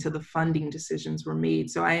pushback until the funding decisions were made.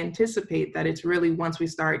 So I anticipate that it's really once we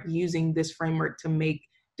start using this framework to make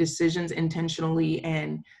decisions intentionally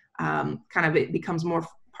and it becomes more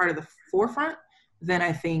part of the forefront, then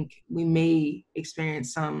I think we may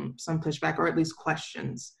experience some pushback or at least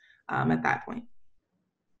questions at that point.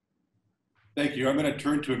 Thank you. I'm going to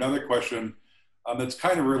turn to another question that's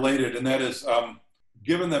kind of related, and that is,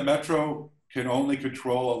 given that Metro can only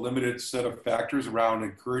control a limited set of factors around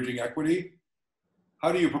encouraging equity,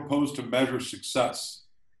 how do you propose to measure success?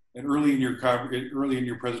 And early in your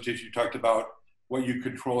presentation, you talked about what you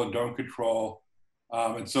control and don't control.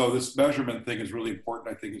 And so this measurement thing is really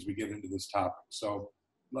important, I think, as we get into this topic. So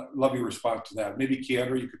love your response to that. Maybe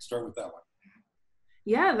KeAndra, you could start with that one.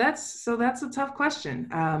 Yeah, that's a tough question.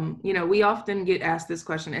 We often get asked this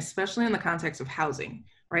question, especially in the context of housing,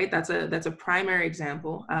 right? That's a primary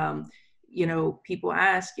example. People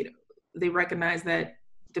ask, they recognize that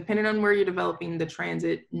depending on where you're developing the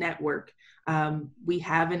transit network, we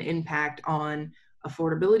have an impact on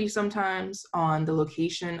affordability sometimes, on the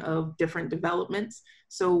location of different developments.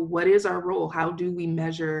 So what is our role? How do we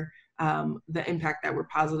measure the impact that we're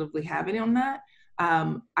positively having on that?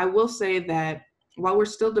 I will say that while we're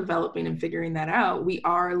still developing and figuring that out, we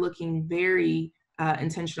are looking very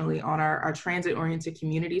intentionally on our transit-oriented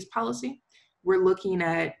communities policy. We're looking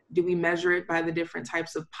at, do we measure it by the different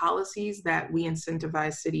types of policies that we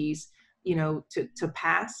incentivize cities, to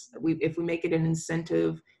pass? If we make it an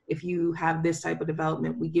incentive, if you have this type of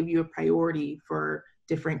development, we give you a priority for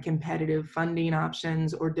different competitive funding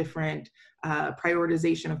options or different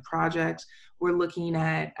prioritization of projects. We're looking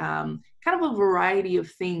at kind of a variety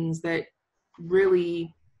of things that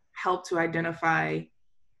really help to identify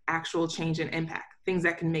actual change and impact, things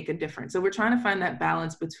that can make a difference. So we're trying to find that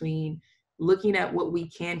balance between looking at what we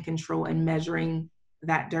can control and measuring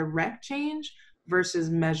that direct change versus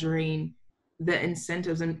measuring the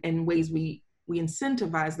incentives and ways we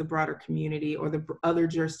incentivize the broader community or the other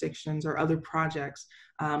jurisdictions or other projects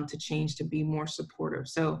to change, to be more supportive.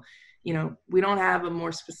 So, we don't have a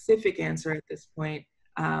more specific answer at this point,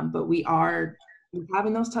 but we're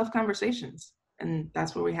having those tough conversations, and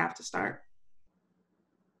that's where we have to start.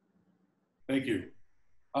 Thank you.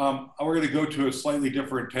 We're going to go to a slightly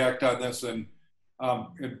different tact on this, and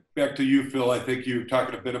back to you, Phil. I think you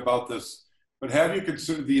talked a bit about this but have you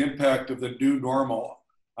considered the impact of the new normal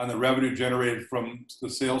on the revenue generated from the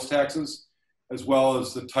sales taxes, as well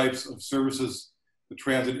as the types of services the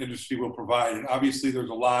transit industry will provide? And obviously there's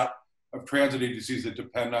a lot of transit agencies that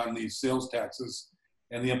depend on these sales taxes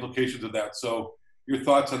and the implications of that. So your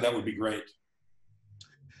thoughts on that would be great.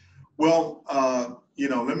 Well,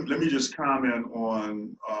 let me just comment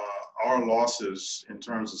on our losses in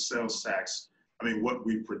terms of sales tax. I mean, what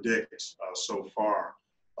we predict so far.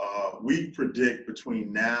 We predict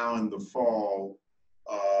between now and the fall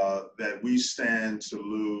that we stand to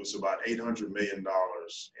lose about $800 million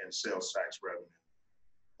in sales tax revenue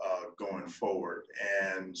going forward.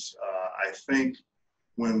 And I think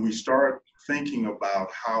when we start thinking about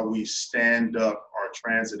how we stand up our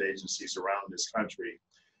transit agencies around this country,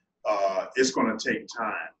 it's going to take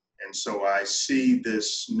time. And so I see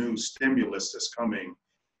this new stimulus that's coming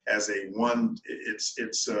as it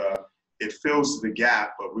fills the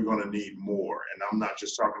gap, but we're going to need more. And I'm not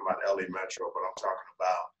just talking about LA Metro, but I'm talking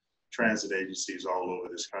about transit agencies all over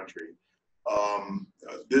this country.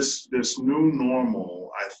 This new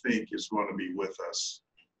normal, I think, is going to be with us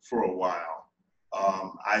for a while.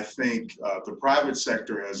 I think the private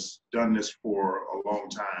sector has done this for a long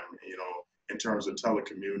time, in terms of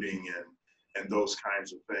telecommuting and those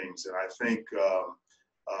kinds of things. And I think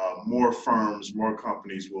more firms, more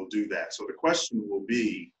companies will do that. So the question will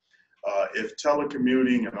be, if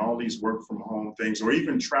telecommuting and all these work from home things, or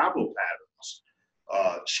even travel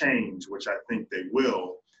patterns change, which I think they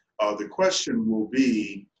will, the question will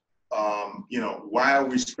be, why are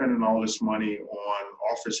we spending all this money on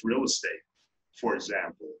office real estate, for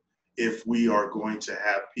example, if we are going to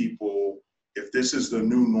have people, if this is the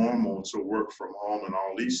new normal to work from home and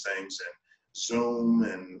all these things and Zoom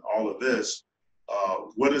and all of this,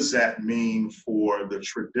 what does that mean for the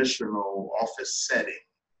traditional office setting?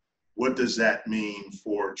 What does that mean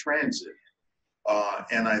for transit?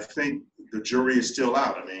 And I think the jury is still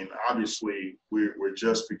out. I mean, obviously, we're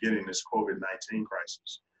just beginning this COVID-19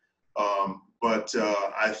 crisis. But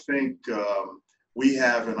I think we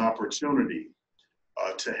have an opportunity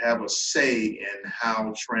to have a say in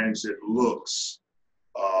how transit looks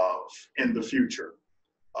in the future.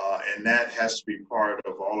 And that has to be part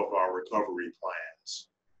of all of our recovery plans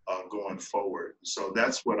going forward. So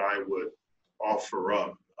that's what I would offer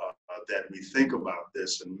up, that we think about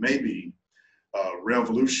this, and maybe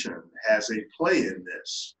Revolution has a play in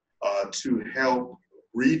this to help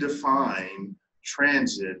redefine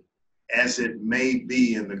transit as it may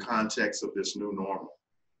be in the context of this new normal.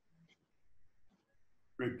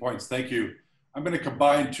 Great points, thank you. I'm going to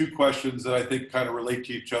combine two questions that I think kind of relate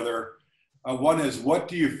to each other. One is, what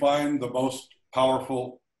do you find as the most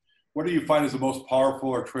powerful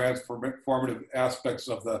or transformative aspects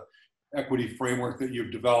of the equity framework that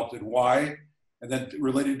you've developed, and why? And then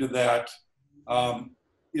related to that,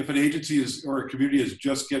 if an agency or a community is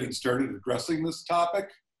just getting started addressing this topic,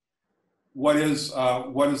 what is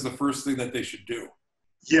the first thing that they should do?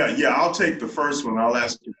 Yeah, I'll take the first one. I'll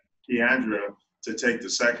ask KeAndra to take the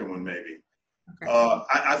second one, maybe. Okay.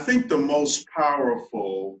 I think the most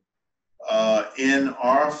powerful in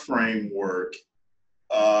our framework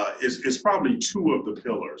is probably two of the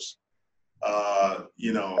pillars.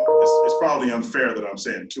 It's probably unfair that I'm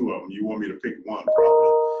saying two of them. You want me to pick one,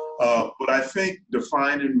 probably. But I think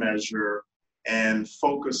define and measure and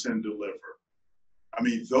focus and deliver. I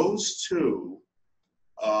mean, those two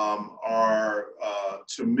are,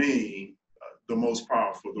 to me, the most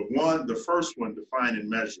powerful. The first one, define and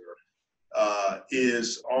measure,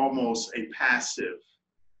 is almost a passive,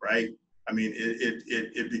 right? I mean,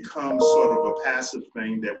 it becomes sort of a passive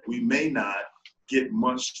thing that we may not get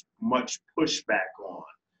much pushback on.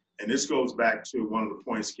 And this goes back to one of the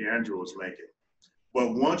points KeAndra was making.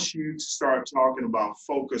 But once you start talking about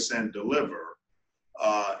focus and deliver,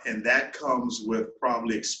 and that comes with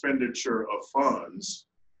probably expenditure of funds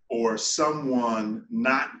or someone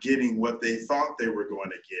not getting what they thought they were going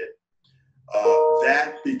to get,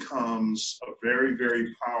 that becomes a very,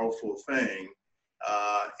 very powerful thing.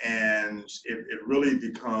 And it really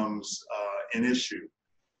becomes an issue.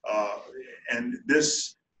 And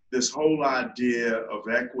this whole idea of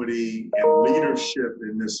equity and leadership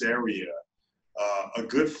in this area, a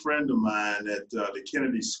good friend of mine at the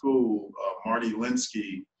Kennedy School, Marty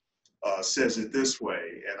Linsky, says it this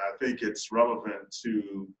way, and I think it's relevant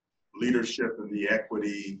to leadership in the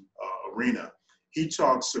equity arena. He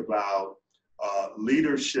talks about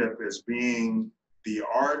leadership as being the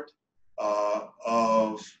art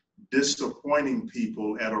of disappointing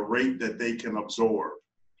people at a rate that they can absorb.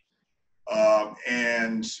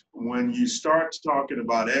 And when you start talking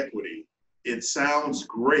about equity, it sounds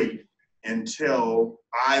great until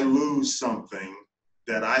I lose something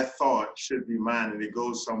that I thought should be mine, and it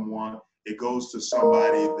goes to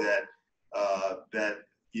somebody that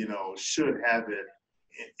should have it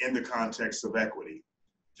in the context of equity.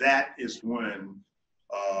 That is when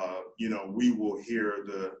we will hear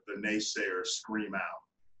the naysayers scream out.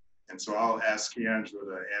 And so I'll ask KeAndra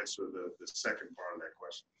to answer the second part of that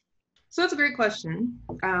question. So that's a great question.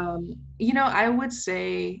 I would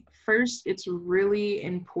say first, it's really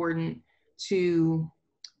important to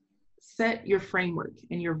set your framework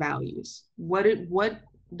and your values. What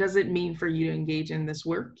does it mean for you to engage in this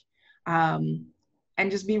work? And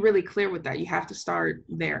just be really clear with that. You have to start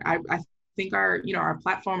there. I think our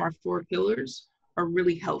platform, our 4 pillars are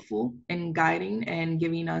really helpful in guiding and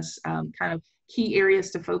giving us kind of key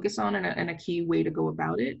areas to focus on and a key way to go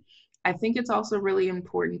about it. I think it's also really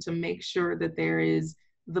important to make sure that there is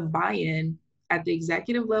the buy-in at the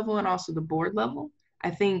executive level and also the board level. I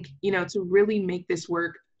think, to really make this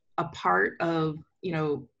work a part of,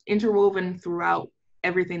 interwoven throughout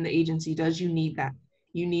everything the agency does, you need that.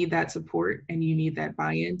 You need that support and you need that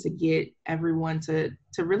buy-in to get everyone to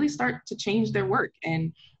really start to change their work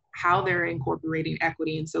and how they're incorporating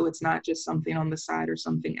equity. And so it's not just something on the side or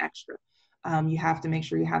something extra. You have to make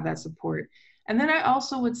sure you have that support. And then I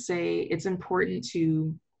also would say it's important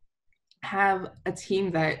to have a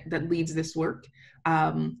team that leads this work.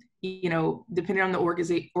 Depending on the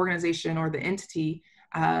organization or the entity,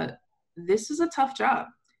 this is a tough job.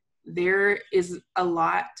 There is a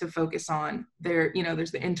lot to focus on.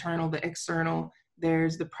 There's the internal, the external,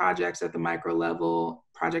 there's the projects at the micro level,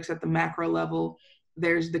 projects at the macro level.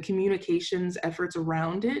 There's the communications efforts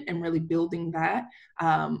around it and really building that,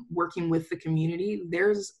 working with the community.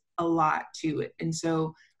 There's a lot to it. And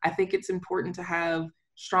so I think it's important to have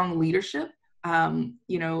strong leadership,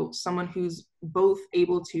 someone who's both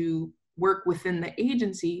able to work within the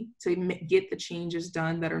agency to get the changes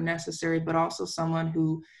done that are necessary, but also someone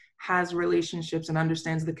who has relationships and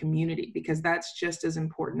understands the community, because that's just as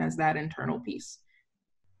important as that internal piece.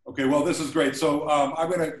 Okay, well, this is great. So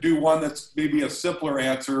I'm going to do one that's maybe a simpler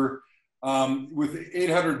answer. With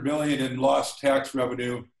 $800 million in lost tax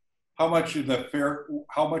revenue, how much of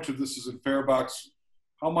this is in fare box?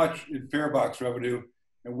 How much in fare box revenue,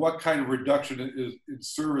 and what kind of reduction in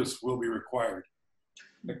service will be required?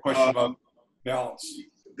 The question about balance.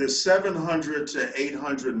 The 700 to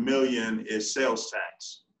 800 million is sales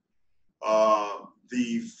tax.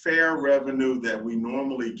 The fare revenue that we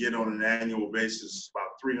normally get on an annual basis is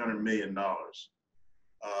about $300 million.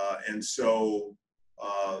 And so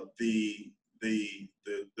the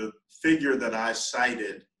figure that I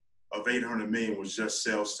cited of 800 million was just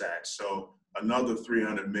sales tax. So another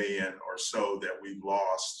 300 million or so that we've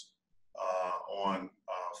lost on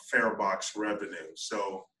fare box revenue.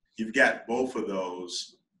 So you've got both of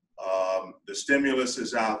those. The stimulus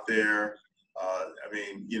is out there.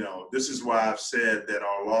 This is why I've said that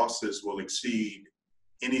our losses will exceed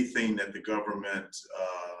anything that the government,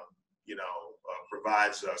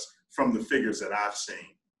 provides us from the figures that I've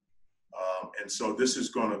seen. And so this is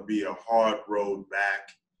going to be a hard road back.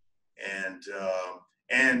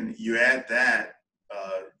 And you add that,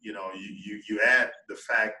 you add the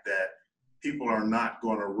fact that people are not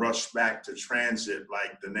going to rush back to transit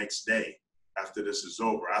like the next day after this is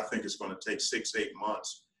over. I think it's going to take 6-8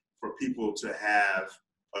 months for people to have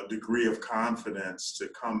a degree of confidence to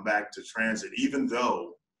come back to transit, even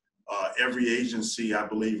though every agency, I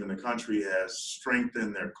believe, in the country has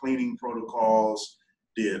strengthened their cleaning protocols,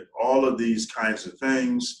 did all of these kinds of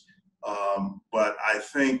things. But I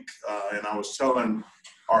think, and I was telling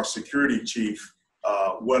our security chief,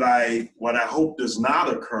 what I hope does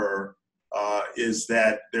not occur is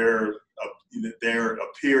that there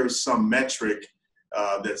appears some metric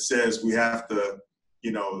that says we have to,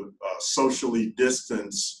 socially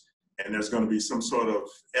distance, and there's going to be some sort of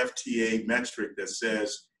FTA metric that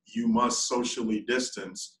says you must socially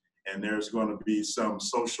distance, and there's going to be some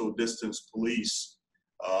social distance police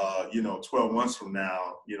 12 months from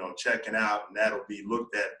now, checking out, and that'll be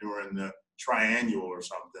looked at during the triennial or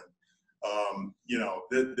something.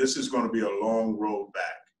 This is going to be a long road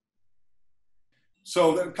back.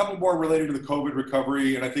 So a couple more related to the COVID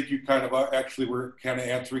recovery, and I think you kind of actually were kind of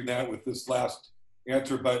answering that with this last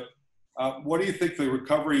answer, but what do you think the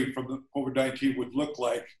recovery from the COVID-19 would look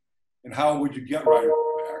like, and how would you get riders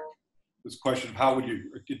back? This question, how would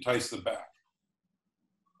you entice them back?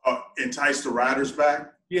 Entice the riders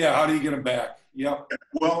back? Yeah, how do you get them back? Yep.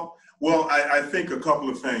 Well, I think a couple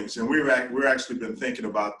of things, and we're actually been thinking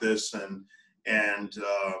about this, and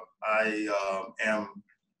I am,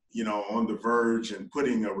 on the verge and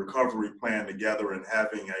putting a recovery plan together and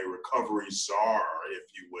having a recovery czar, if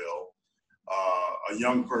you will, a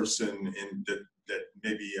young person that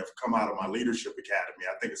maybe have come out of my leadership academy.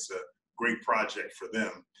 I think it's a great project for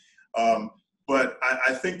them. But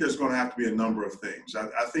I think there's going to have to be a number of things.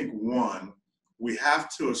 I think one, we have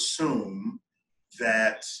to assume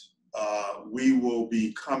that we will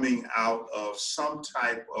be coming out of some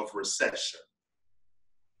type of recession.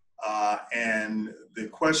 And the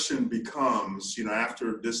question becomes,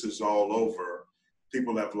 after this is all over,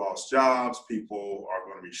 people have lost jobs, people are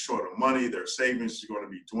going to be short of money, their savings is going to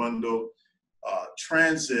be dwindled.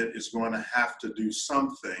 Transit is going to have to do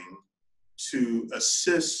something to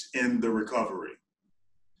assist in the recovery.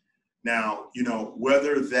 Now,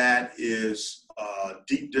 whether that is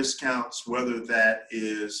deep discounts, whether that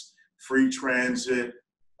is free transit,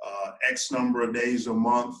 X number of days a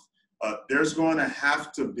month, there's going to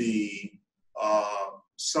have to be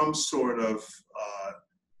some sort of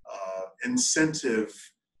incentive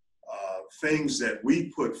things that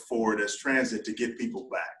we put forward as transit to get people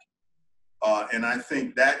back. And I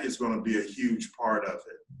think that is going to be a huge part of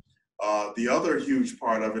it. The other huge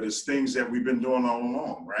part of it is things that we've been doing all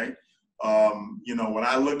along, right? When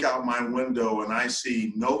I look out my window and I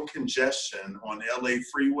see no congestion on LA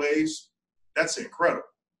freeways, that's incredible.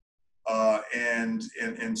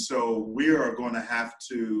 And so we are going to have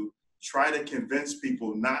to try to convince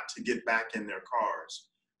people not to get back in their cars.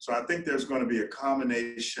 So I think there's going to be a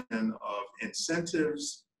combination of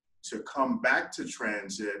incentives to come back to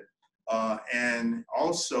transit and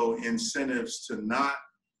also incentives to not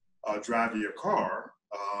drive your car,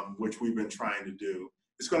 which we've been trying to do.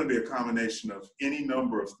 It's going to be a combination of any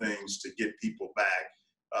number of things to get people back,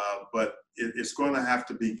 but it's going to have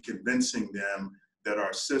to be convincing them that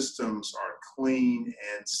our systems are clean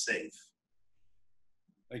and safe.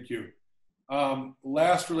 Thank you.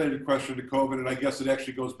 Last related question to COVID, and I guess it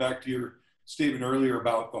actually goes back to your statement earlier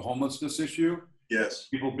about the homelessness issue. Yes.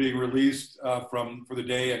 People being released for the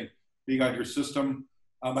day and being on your system.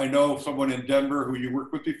 I know someone in Denver who you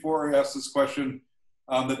worked with before asked this question,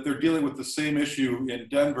 that they're dealing with the same issue in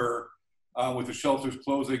Denver with the shelters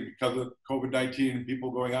closing because of COVID-19 and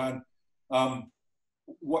people going on.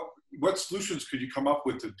 What solutions could you come up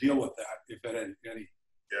with to deal with that, if any?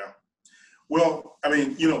 Yeah. Well, I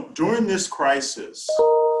mean, during this crisis,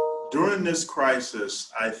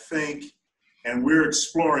 I think, and we're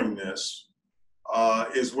exploring this,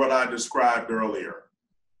 is what I described earlier.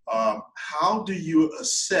 How do you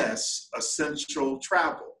assess essential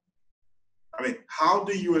travel? I mean, how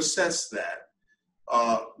do you assess that?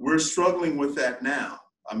 We're struggling with that now.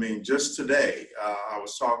 I mean, just today, I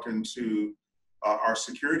was talking to our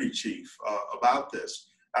security chief about this.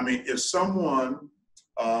 I mean, if someone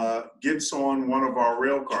gets on one of our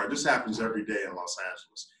rail cars, this happens every day in Los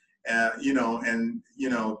Angeles,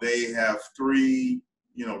 they have 3,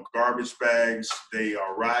 garbage bags. They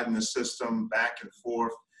are riding the system back and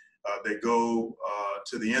forth. They go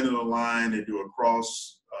to the end of the line. They do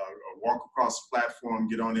walk across the platform,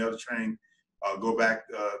 get on the other train, go back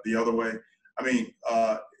the other way. I mean,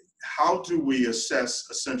 how do we assess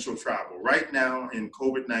essential travel? Right now in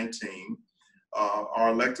COVID-19, our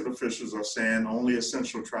elected officials are saying only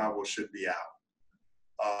essential travel should be out.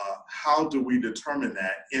 How do we determine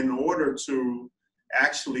that in order to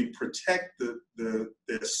actually protect the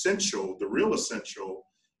real essential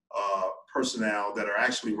personnel that are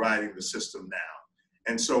actually riding the system now?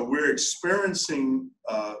 And so we're experiencing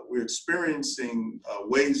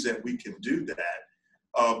ways that we can do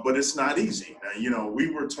that, but it's not easy. Now, we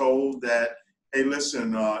were told that, hey,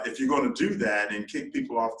 listen, if you're going to do that and kick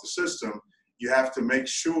people off the system, you have to make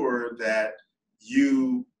sure that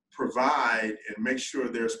you provide and make sure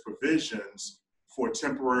there's provisions for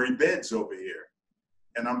temporary beds over here.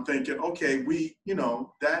 And I'm thinking, okay, we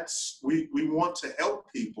want to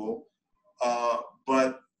help people,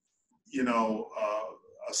 but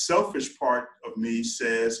a selfish part of me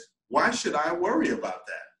says, why should I worry about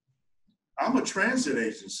that? I'm a transit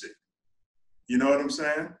agency. You know what I'm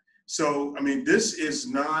saying? So, I mean, this is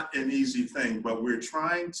not an easy thing, but we're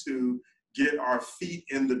trying to get our feet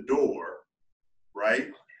in the door,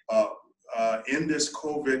 right, in this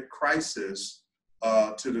COVID crisis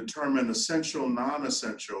to determine essential,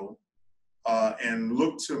 non-essential, and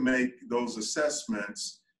look to make those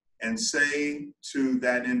assessments and say to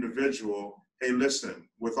that individual, hey, listen,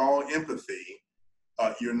 with all empathy,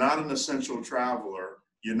 you're not an essential traveler,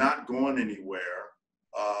 you're not going anywhere,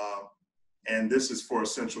 and this is for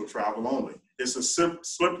essential travel only. It's a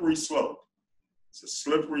slippery slope. It's a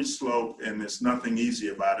slippery slope, and there's nothing easy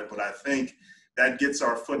about it, but I think that gets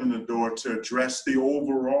our foot in the door to address the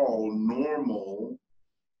overall normal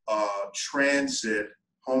transit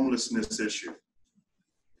homelessness issue.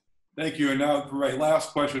 Thank you. And now for my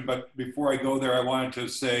last question, but before I go there, I wanted to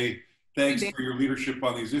say thanks for your leadership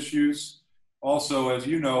on these issues. Also, as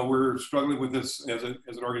you know, we're struggling with this as an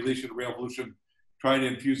organization, Volution, trying to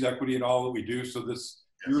infuse equity in all that we do. So this,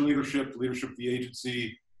 your leadership, the leadership of the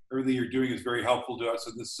agency, everything you're doing is very helpful to us.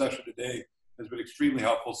 And this session today has been extremely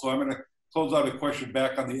helpful. So I'm going to close out a question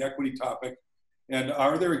back on the equity topic. And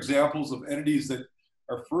are there examples of entities that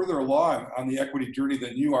are further along on the equity journey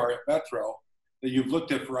than you are at Metro that you've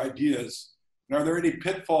looked at for ideas? And are there any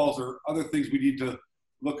pitfalls or other things we need to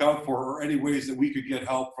look out for, or any ways that we could get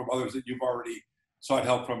help from others that you've already sought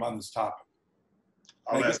help from on this topic?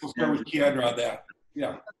 I guess we'll start with KeAndra on that.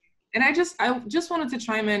 Yeah. And I just wanted to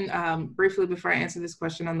chime in briefly before I answer this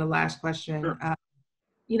question on the last question. Sure.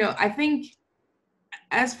 You know, I think,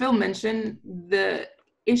 as Phil mentioned, the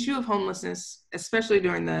issue of homelessness, especially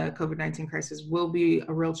during the COVID-19 crisis, will be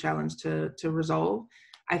a real challenge to resolve.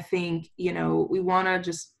 I think, you know, we want to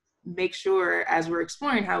just make sure, as we're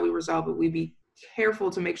exploring how we resolve it, we be careful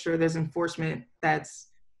to make sure there's enforcement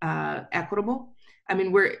that's equitable. I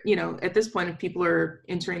mean, we're, you know, at this point, if people are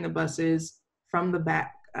entering the buses from the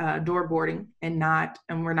back door boarding and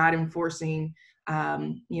we're not enforcing,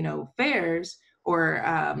 you know, fares,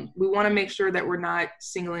 or we want to make sure that we're not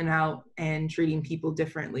singling out and treating people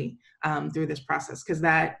differently through this process, because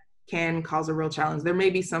that can cause a real challenge. There may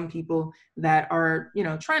be some people that are, you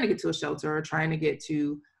know, trying to get to a shelter or trying to get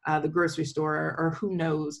to the grocery store, or who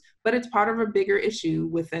knows, but it's part of a bigger issue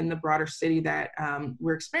within the broader city that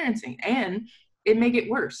we're experiencing. And it may get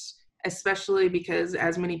worse, especially because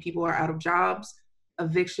as many people are out of jobs,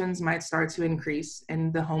 evictions might start to increase,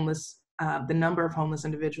 and the number of homeless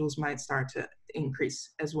individuals might start to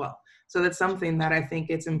increase as well. So that's something that I think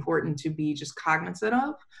it's important to be just cognizant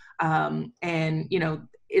of. And, you know,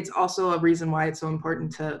 it's also a reason why it's so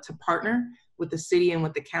important to partner with the city and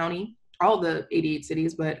with the county, all the 88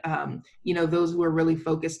 cities, but, you know, those who are really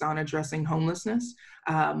focused on addressing homelessness,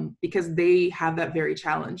 because they have that very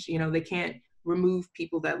challenge. You know, they can't remove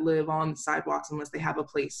people that live on sidewalks unless they have a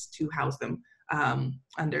place to house them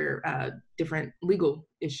under different legal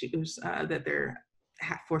issues that they're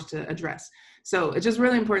forced to address. So it's just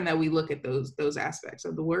really important that we look at those aspects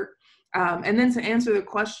of the work. And then to answer the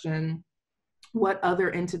question, what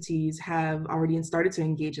other entities have already started to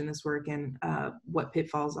engage in this work, and what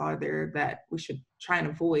pitfalls are there that we should try and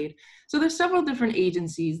avoid? So there's several different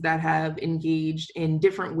agencies that have engaged in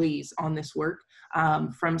different ways on this work,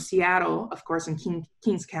 from Seattle, of course, in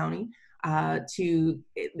Kings County, to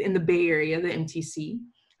in the Bay Area, the MTC,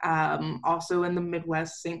 also in the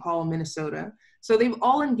Midwest, St. Paul, Minnesota. So they've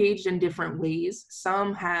all engaged in different ways.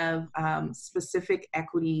 Some have specific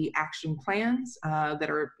equity action plans that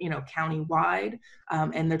are, you know, county-wide,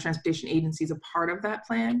 and their transportation agency is a part of that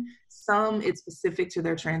plan. Some, it's specific to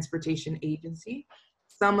their transportation agency.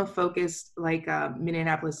 Some have focused, like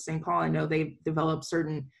Minneapolis, St. Paul, I know they've developed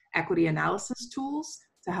certain equity analysis tools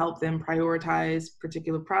to help them prioritize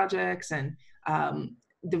particular projects and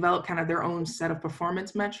develop kind of their own set of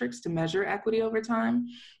performance metrics to measure equity over time.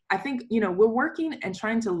 I think, you know, we're working and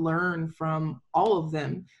trying to learn from all of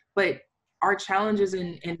them, but our challenges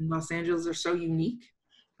in Los Angeles are so unique.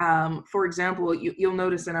 For example, you'll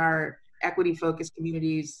notice in our equity-focused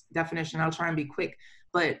communities definition, I'll try and be quick,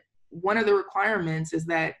 but one of the requirements is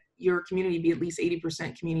that your community be at least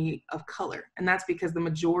 80% community of color. And that's because the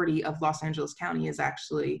majority of Los Angeles County is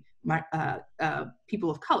actually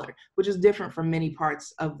people of color, which is different from many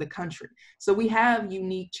parts of the country. So we have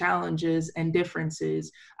unique challenges and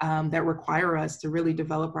differences that require us to really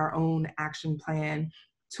develop our own action plan,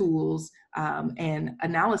 tools, and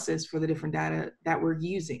analysis for the different data that we're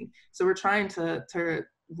using. So we're trying to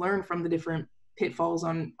learn from the different pitfalls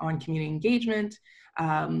on community engagement,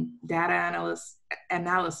 data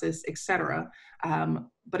analysis, et cetera.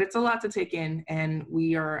 But it's a lot to take in, and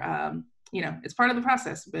we are, you know, it's part of the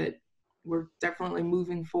process, but we're definitely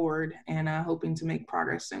moving forward and hoping to make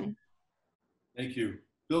progress soon. Thank you.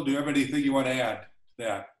 Phil, do you have anything you want to add to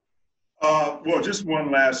that? Well, just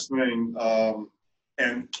one last thing,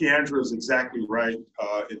 and KeAndra is exactly right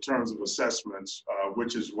in terms of assessments,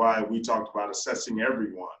 which is why we talked about assessing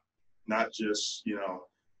everyone, not just, you know,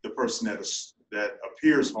 the person that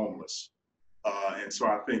appears homeless. And so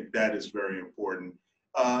I think that is very important.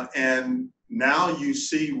 And now you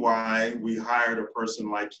see why we hired a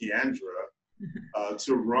person like KeAndra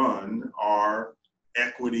to run our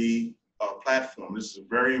equity platform. This is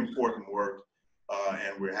very important work,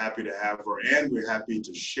 and we're happy to have her, and we're happy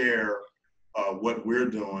to share what we're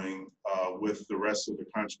doing with the rest of the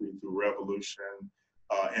country through Volution,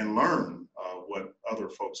 and learn what other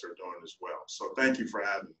folks are doing as well. So thank you for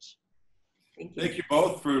having us. Thank you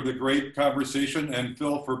both for the great conversation, and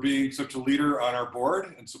Phil for being such a leader on our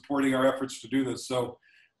board and supporting our efforts to do this. So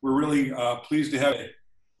we're really pleased to have you.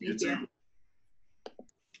 You too.